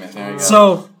 There you go.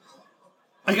 So,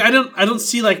 like, I don't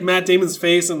see, like, Matt Damon's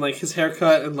face and, like, his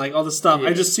haircut and, like, all this stuff. Yeah.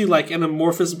 I just see, like, an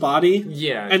amorphous body.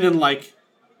 Yeah. And then, like,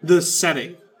 the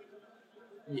setting.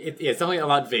 It's definitely a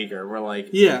lot vaguer. We're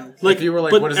like, like, if you were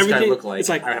like, what does this guy look like? It's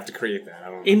like I have to create that. I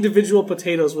don't know. Individual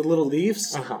potatoes with little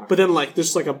leaves, but then, like,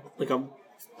 there's like a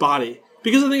body.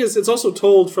 Because the thing is, it's also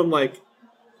told from, like,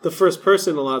 the first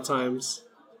person a lot of times.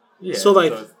 Yeah. So,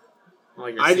 like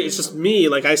it's just me.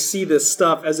 Like, I see this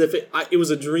stuff as if it was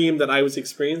a dream that I was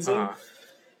experiencing. I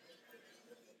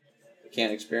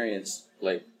can't experience,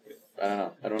 like, I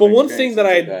don't know. But one thing that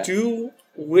I do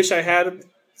wish I had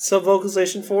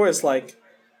SubVocalization for is, like,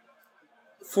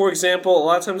 for example, a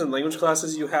lot of times in language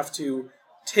classes, you have to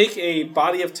take a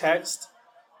body of text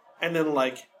and then,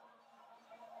 like,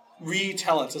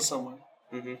 retell it to someone.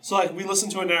 So, like, we listen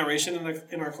to a narration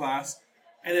in our class,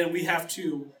 and then we have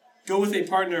to go with a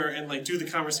partner and, like, do the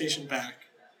conversation back.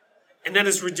 And that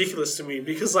is ridiculous to me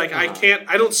because, like,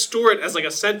 I don't store it as, like,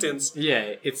 a sentence.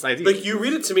 Yeah, it's like you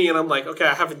read it to me and I'm like,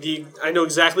 okay, I know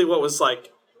exactly what was,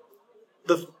 like,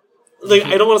 I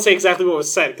don't want to say exactly what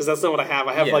was said because that's not what I have.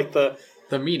 I have, like, the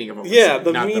meaning of what was said.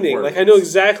 The meaning. Like, I know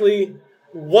exactly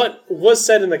what was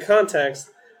said in the context,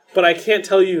 but I can't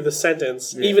tell you the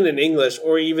sentence, even in English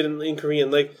or even in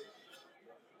Korean, like,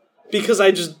 because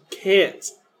I just can't.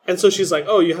 And so she's like,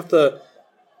 oh, you have to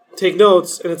take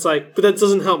notes, and it's like, but that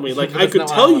doesn't help me. Like, I could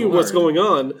tell you what's going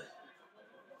on.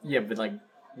 Yeah, but, like,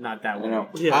 not that way.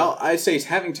 Yeah. I say,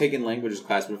 having taken languages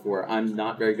class before, I'm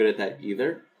not very good at that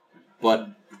either, but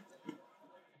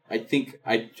I think,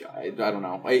 I don't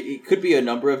know. It could be a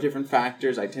number of different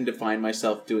factors. I tend to find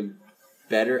myself doing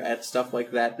better at stuff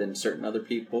like that than certain other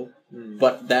people,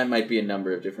 but that might be a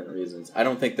number of different reasons. I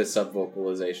don't think the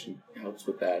SubVocalization helps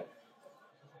with that.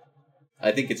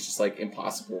 I think it's just like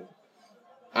impossible.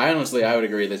 I would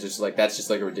agree that's just like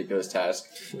a ridiculous task.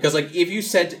 Because like if you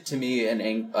said to me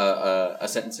a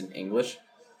sentence in English,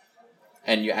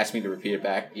 and you asked me to repeat it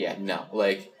back, no,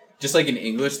 like just like in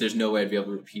English, there's no way I'd be able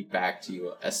to repeat back to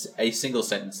you a single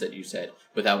sentence that you said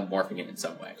without morphing it in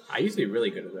some way. I used to be really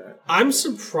good at that. I'm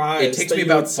surprised. It takes me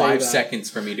about 5 seconds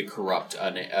for me to corrupt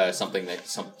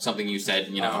something you said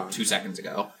 2 seconds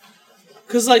ago.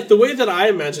 Because like the way that I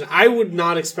imagine, I would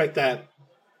not expect that.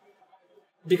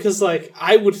 Because, like,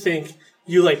 I would think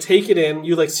you, like, take it in,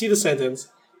 you, like, see the sentence,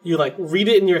 you, like, read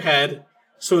it in your head,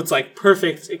 so it's, like,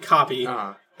 perfect copy,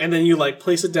 and then you, like,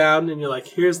 place it down, and you're like,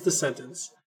 here's the sentence.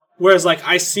 Whereas, like,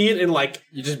 I see it in, like,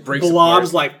 you just break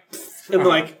blobs, like, in,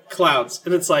 like, clouds,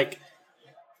 and it's, like,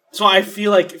 so I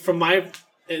feel like, from my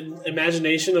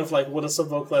imagination of, like, what a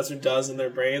subvocalizer does in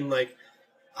their brain, like,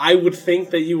 I would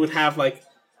think that you would have, like,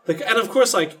 and of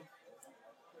course, like,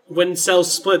 when cells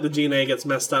split, the DNA gets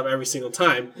messed up every single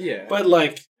time. Yeah. But,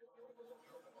 like...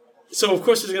 So, of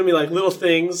course, there's going to be, like, little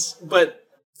things. But,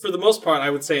 for the most part,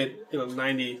 I would say,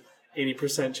 90,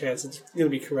 80% chance it's going to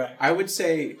be correct. I would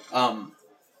say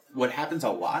what happens a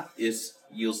lot is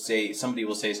somebody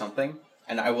will say something,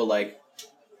 and I will, like,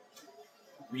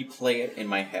 replay it in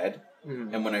my head.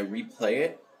 Mm. And when I replay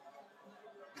it,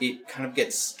 it kind of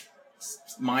gets...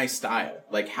 my style,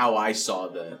 like how I saw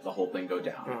the whole thing go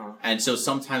down. And so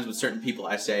sometimes with certain people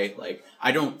I say, like,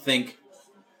 I don't think,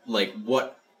 like,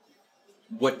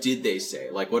 what did they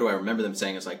say? Like, what do I remember them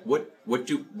saying? It's like, what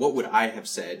would I have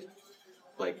said,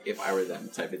 like, if I were them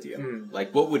type of deal?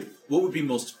 Like, what would be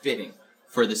most fitting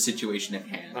for the situation at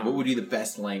hand? What would be the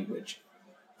best language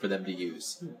for them to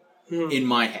use in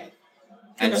my head?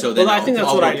 And so then I'll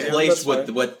replace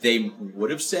what they would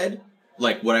have said,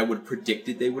 like what I would have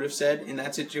predicted they would have said in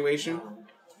that situation,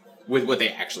 with what they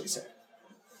actually said.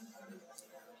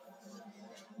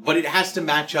 But it has to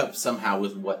match up somehow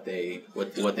with what they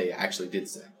actually did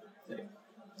say.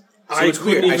 So it's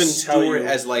weird. I store it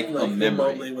as like a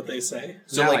memory. What they say.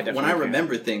 So like when I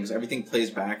remember things, everything plays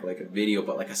back like a video,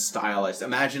 but like a stylized.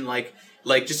 Imagine like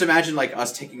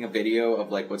us taking a video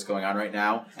of like what's going on right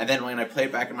now, and then when I play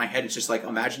it back in my head, it's just like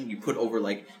imagine you put over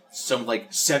like some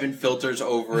like 7 filters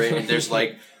over it, and there's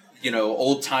like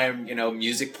old time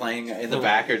music playing in the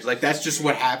back. Or like that's just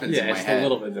what happens in my head. Yeah, it's a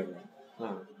little bit different.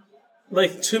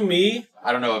 Like to me,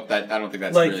 I don't think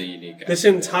that's like, really unique. This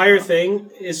entire thing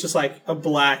is just like a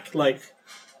black like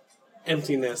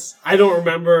emptiness. I don't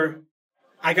remember.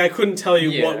 Like I couldn't tell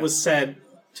you what was said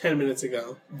 10 minutes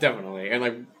ago. Definitely, and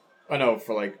like I know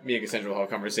for like me and Cassandra will have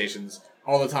conversations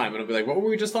all the time, and it'll be like, "What were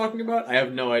we just talking about?" I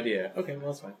have no idea. Okay, well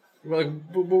that's fine. We're like,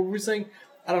 "What were we saying?"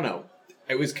 I don't know.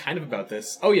 It was kind of about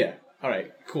this. Oh yeah. All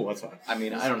right. Cool. That's fine. I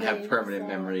mean, I don't have permanent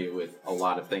memory with a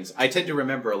lot of things. I tend to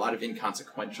remember a lot of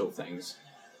inconsequential things.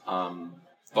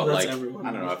 But like, I don't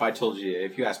know.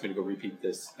 If you asked me to go repeat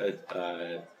this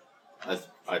a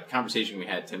conversation we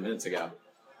had 10 minutes ago,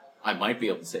 I might be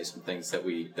able to say some things that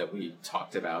we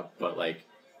talked about. But like,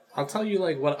 I'll tell you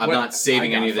like what I'm not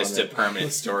saving any of this to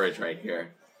permanent storage right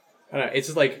here. I don't know. It's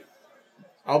just like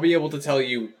I'll be able to tell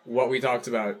you what we talked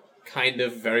about, kind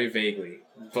of very vaguely,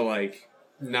 but like.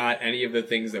 Not any of the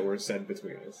things that were said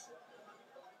between us.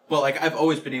 Well, like, I've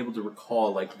always been able to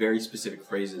recall, like, very specific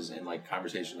phrases in, like,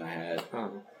 conversations I had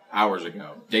hours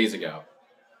ago, days ago.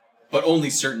 But only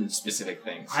certain specific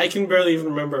things. I can barely even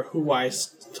remember who I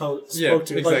spoke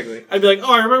to. Exactly. Like, I'd be like,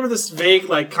 oh, I remember this vague,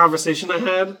 like, conversation I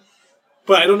had,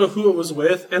 but I don't know who it was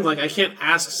with, and, like, I can't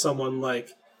ask someone,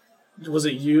 like, was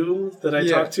it you that I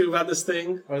talked to about this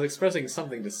thing? I was expressing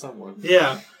something to someone.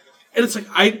 Yeah. And it's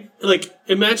like,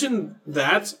 imagine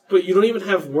that, but you don't even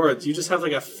have words. You just have,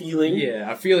 like, a feeling. Yeah,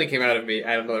 a feeling came out of me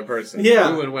at another person. Yeah.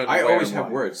 Who and when, I always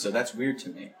have words, so that's weird to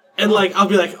me. And, like, I'll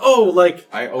be like, oh, like,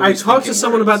 I talked to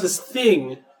someone about this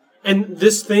thing, and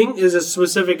this thing is as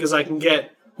specific as I can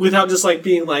get without just, like,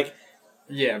 being like...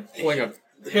 Yeah, pulling up...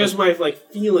 Here's my,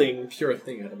 like, feeling. Pure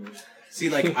thing out of me. See,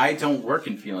 like, I don't work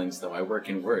in feelings, though. I work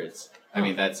in words. I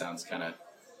mean, that sounds kind of...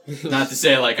 Not to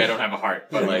say like I don't have a heart,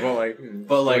 but like,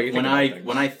 when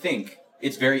I think,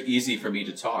 it's very easy for me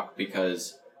to talk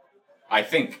because I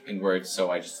think in words,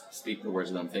 so I just speak the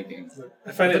words that I'm thinking.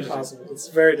 I find it impossible. It's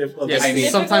very difficult. Yeah, I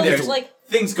mean, sometimes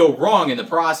things go wrong in the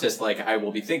process. Like I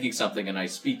will be thinking something and I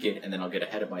speak it, and then I'll get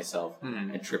ahead of myself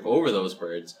and trip over those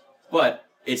words. But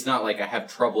it's not like I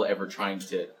have trouble ever trying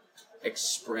to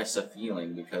express a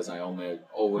feeling because I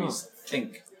always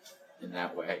think. In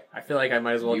that way, I feel like I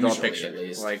might as well draw a picture.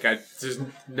 Like, there's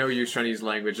no use trying to use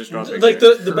language. Just draw a picture. Like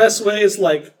the best way is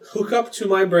like hook up to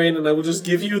my brain, and I will just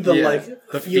give you the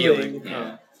feeling.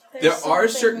 Yeah. There are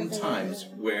certain times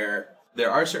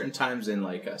in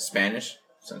like Spanish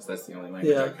since that's the only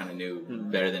language I kind of knew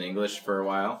better than English for a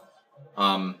while.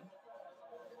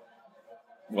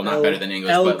 Well, not better than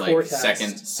English, but like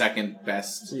second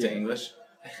best to English.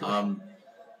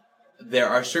 There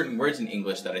are certain words in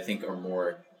English that I think are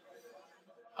more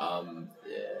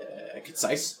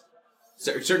concise.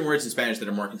 Certain words in Spanish that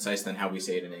are more concise than how we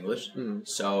say it in English.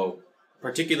 So,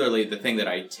 particularly the thing that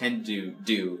I tend to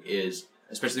do is,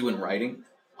 especially when writing,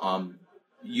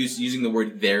 using the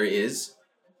word "there is"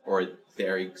 or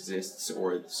 "there exists"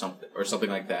 or something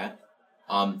like that.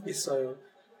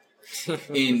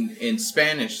 In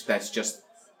Spanish, that's just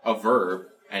a verb,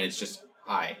 and it's just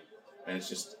I, and it's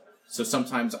just so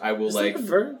sometimes I will that a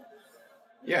verb?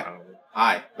 Yeah,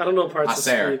 I don't know parts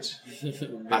hacer. of speech.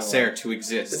 Hacer, to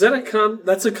exist. Is that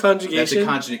that's a conjugation? That's a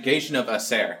conjugation of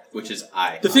hacer, which is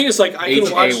I. The thing is, like, I can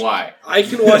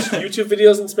watch YouTube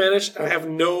videos in Spanish, and I have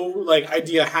no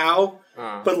idea how,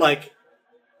 but like,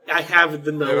 I have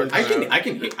the knowledge. I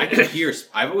can hear.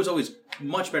 I was always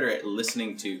much better at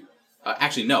listening to.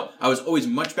 Actually, no. I was always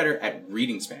much better at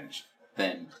reading Spanish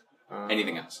than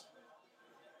anything else.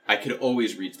 I could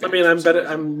always read Spanish. I mean,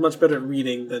 I'm much better at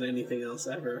reading than anything else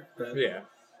ever. But yeah.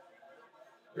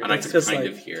 And I can kind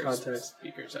of hear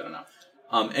speakers. I don't know.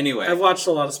 Anyway. I've watched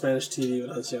a lot of Spanish TV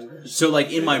when I was younger. So,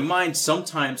 like, in my mind,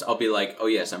 sometimes I'll be like, oh,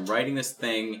 yes, I'm writing this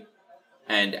thing.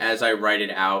 And as I write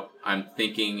it out, I'm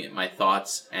thinking my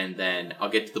thoughts. And then I'll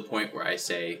get to the point where I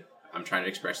say, I'm trying to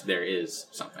express there is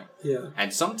something. Yeah.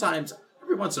 And sometimes,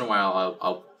 every once in a while,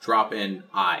 I'll drop in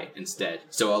I instead.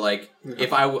 So, like,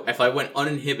 if I went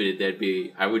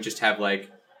uninhibited, I would just have,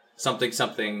 like,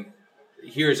 something.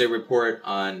 Here's a report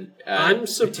on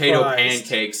potato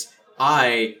pancakes.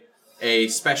 A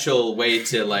special way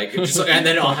to, like, and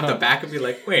then I'll have to back and be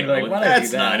like, wait,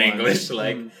 that's not English.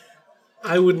 Like,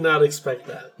 I would not expect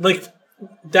that. Like,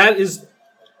 that is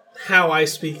how I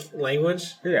speak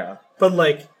language. Yeah. But,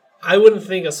 like, I wouldn't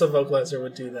think a subvocalizer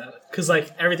would do that. Because, like,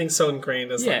 everything's so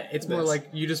ingrained as, it's more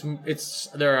like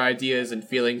there are ideas and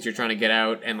feelings you're trying to get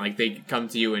out, and, like, they come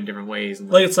to you in different ways.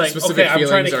 And, like, it's like, specific okay, I'm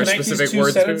trying to connect specific these two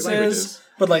words sentences,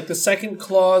 but, like, the second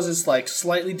clause is, like,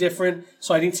 slightly different,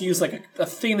 so I need to use, like, a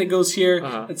thing that goes here.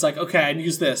 It's like, okay, I'd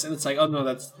use this. And it's like, oh, no,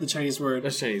 that's the Chinese word.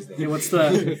 That's Chinese. Yeah, what's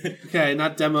the... Okay,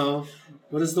 not demo.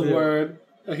 What is the word?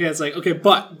 Okay, it's like, okay,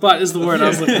 but is the word. I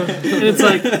was like... And it's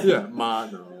like... Yeah,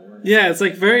 mono. Yeah, it's,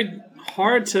 like, very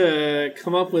hard to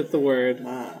come up with the word.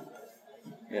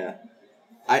 Yeah.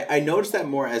 I noticed that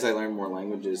more as I learn more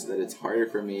languages, that it's harder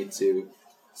for me to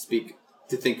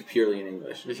think purely in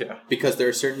English. Yeah. Because there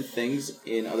are certain things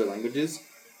in other languages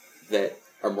that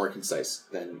are more concise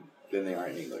than they are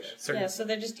in English. Yeah, so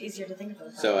they're just easier to think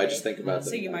about. So I just think about them.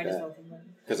 So you might as well think them.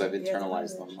 Because I've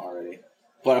internalized them already.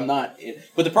 But I'm not...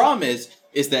 But the problem is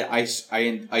that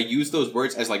I use those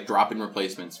words as, like, drop-in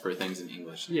replacements for things in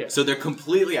English. Yeah. So they're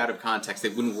completely out of context. They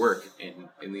wouldn't work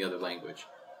in the other language.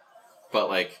 But,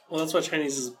 like... Well, that's why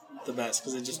Chinese is the best,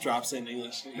 because it just drops in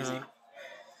English easy.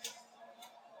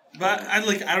 But I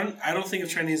don't think of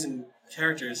Chinese in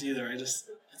characters either. It's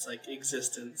like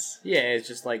existence. Yeah, it's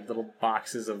just like little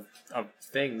boxes of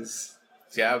things.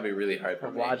 See, that would be really hard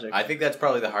for me. Logic. I think that's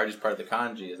probably the hardest part of the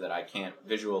kanji, is that I can't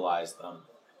visualize them.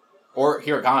 Or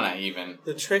hiragana, even.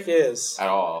 The trick is... At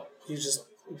all. You just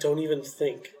don't even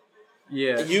think.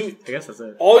 Yeah. I guess that's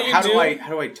it. How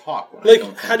do I talk when like, I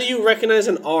don't think? How do you recognize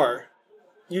an R?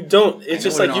 You don't. It's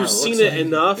just like you've seen it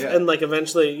enough, and like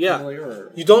eventually,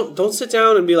 you don't sit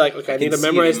down and be like, okay, I need to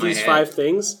memorize these 5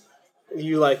 things.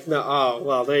 You like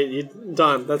you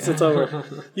done. It's over.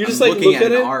 You just like look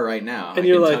at an R right now, and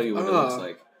you're like, tell you what it looks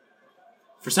like.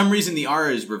 For some reason, the R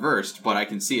is reversed, but I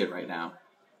can see it right now.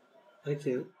 I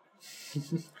can't.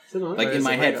 Like in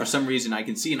my head, for some reason, I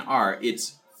can see an R.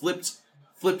 It's flipped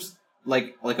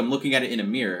like I'm looking at it in a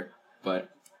mirror, but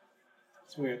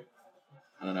it's weird.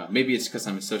 I don't know. Maybe it's because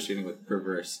I'm associating with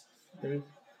reverse. I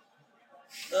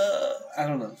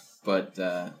don't know. But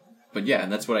yeah,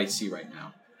 and that's what I see right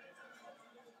now.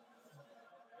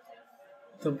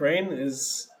 The brain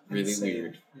is really insane.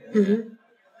 weird. Yeah.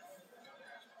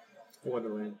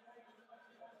 Wonderland.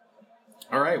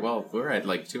 All right, well, we're at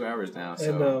like 2 hours now,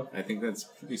 so I think that's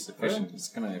pretty sufficient. Yeah. It's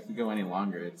gonna, if we go any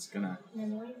longer, it's gonna.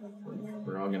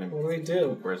 We're all gonna. What do we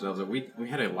do? For ourselves, we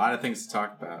had a lot of things to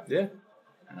talk about. Yeah.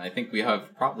 And I think we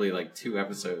have probably like 2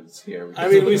 episodes here.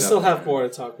 We still have more to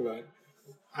talk about.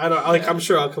 I don't like. I'm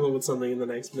sure I'll come up with something in the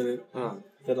next minute.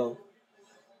 That'll.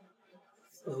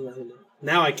 I don't know.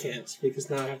 Now I can't because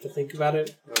now I have to think about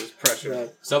it. There's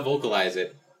pressure. Self-vocalize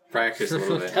it. Practice a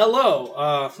little bit.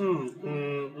 Hello.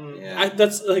 Yeah.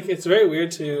 That's like it's very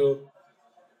weird to.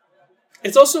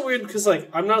 It's also weird because, like,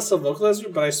 I'm not a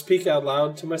self-vocalizer, but I speak out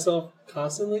loud to myself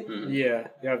constantly. Mm-hmm. Yeah,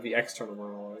 you have the external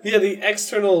monologue. Yeah, the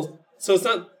external... So it's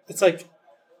not... It's like...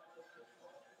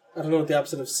 I don't know what the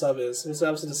opposite of sub is. What's the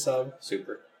opposite of sub?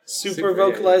 Super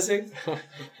vocalizing? Yeah.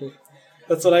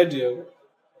 That's what I do.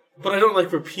 But I don't,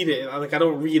 like, repeat it. I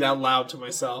don't read out loud to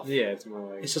myself. Yeah, it's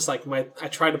more like... It's just, like, I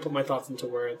try to put my thoughts into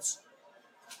words.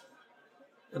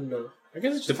 I don't know. I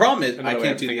guess it's the problem is I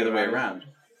can't do the other way around.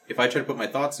 If I try to put my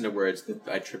thoughts into words,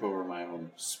 I trip over my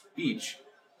own speech.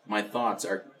 My thoughts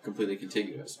are completely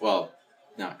contiguous. Well,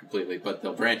 not completely, but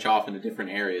they'll branch off into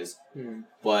different areas. Mm.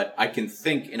 But I can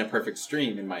think in a perfect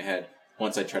stream in my head.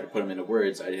 Once I try to put them into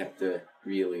words, I have to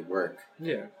really work.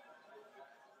 Yeah.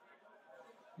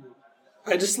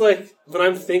 I just, like, when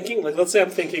I'm thinking, like, let's say I'm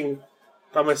thinking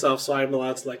by myself, so I'm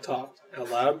allowed to, like, talk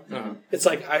out loud. Uh-huh. It's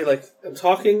like, I'm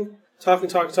talking,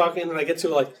 and then I get to,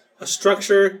 like, a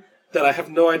structure that I have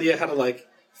no idea how to, like,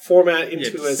 format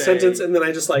into a sentence, and then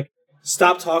I just, like,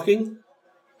 stop talking,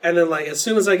 and then, like, as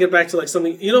soon as I get back to, like,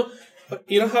 something, you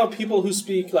know how people who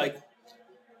speak, like,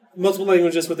 multiple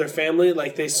languages with their family,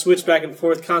 like, they switch back and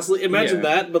forth constantly? Imagine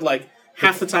that, but, like,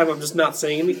 half the time I'm just not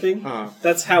saying anything.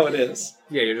 That's how it is.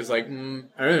 Yeah, you're just like, I don't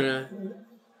know,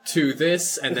 to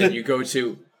this, and then you go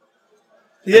to...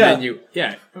 Yeah. And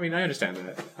then I mean, I understand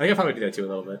that. I think I probably do that too a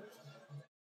little bit.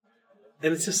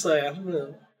 And it's just like, I don't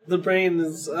know. The brain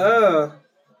is, But...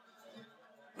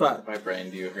 My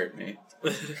brain, do you hurt me?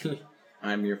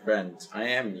 I'm your friend. I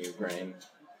am you, brain.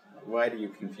 Why do you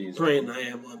confuse brain, me? I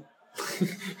am one.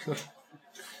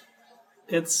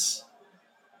 It's,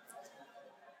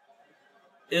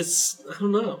 I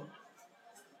don't know.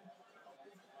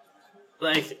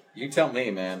 Like... You tell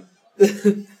me, man.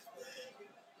 You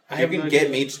can get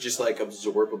me to just, like,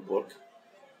 absorb a book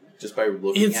just by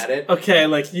looking at it. Okay,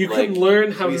 like, you can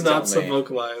learn how to not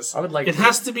vocalize. I would like it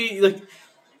has to be, like...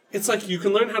 It's like you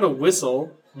can learn how to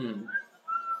whistle.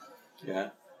 Yeah.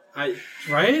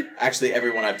 Right? Actually,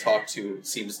 everyone I've talked to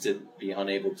seems to be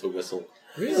unable to whistle.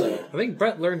 Really? So. I think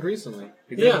Brett learned recently.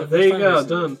 Yeah, there you go,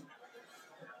 done.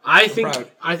 I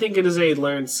think it is a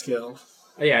learned skill.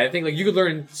 Yeah, I think, like, you could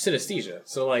learn synesthesia.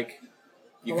 So, like...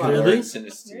 You can learn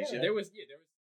synesthesia? Yeah, there was